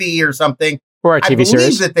movie or something, or a TV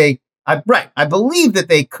series, I believe that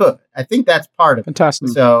they could. I think that's part of it. Fantastic.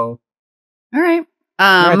 So, all right.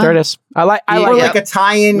 There it is. I like a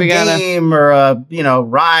tie-in game or a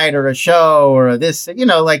ride or a show or this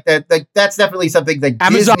like that. Like that's definitely something that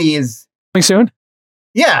Amazon Disney is coming soon.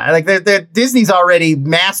 Yeah, like Disney's already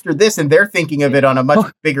mastered this, and they're thinking of it on a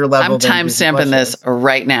much bigger level. I'm time stamping this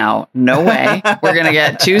right now. No way. We're gonna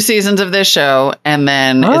get 2 seasons of this show, and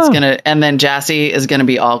then then Jassy is gonna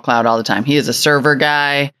be all cloud all the time. He is a server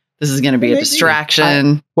guy. This is gonna be a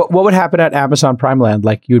distraction. What would happen at Amazon Prime Land?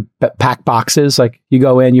 Like you'd pack boxes. Like you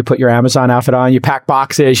go in, you put your Amazon outfit on, you pack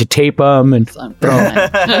boxes, you tape them, and throw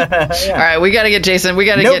them. All right, we got to get Jason. We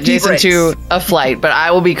got to get Jason to a flight. But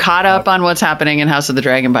I will be caught up on what's happening in House of the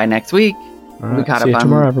Dragon by next week. We'll be caught up on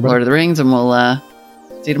tomorrow, Lord of the Rings, and we'll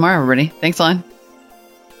see you tomorrow, everybody. Thanks, Lon.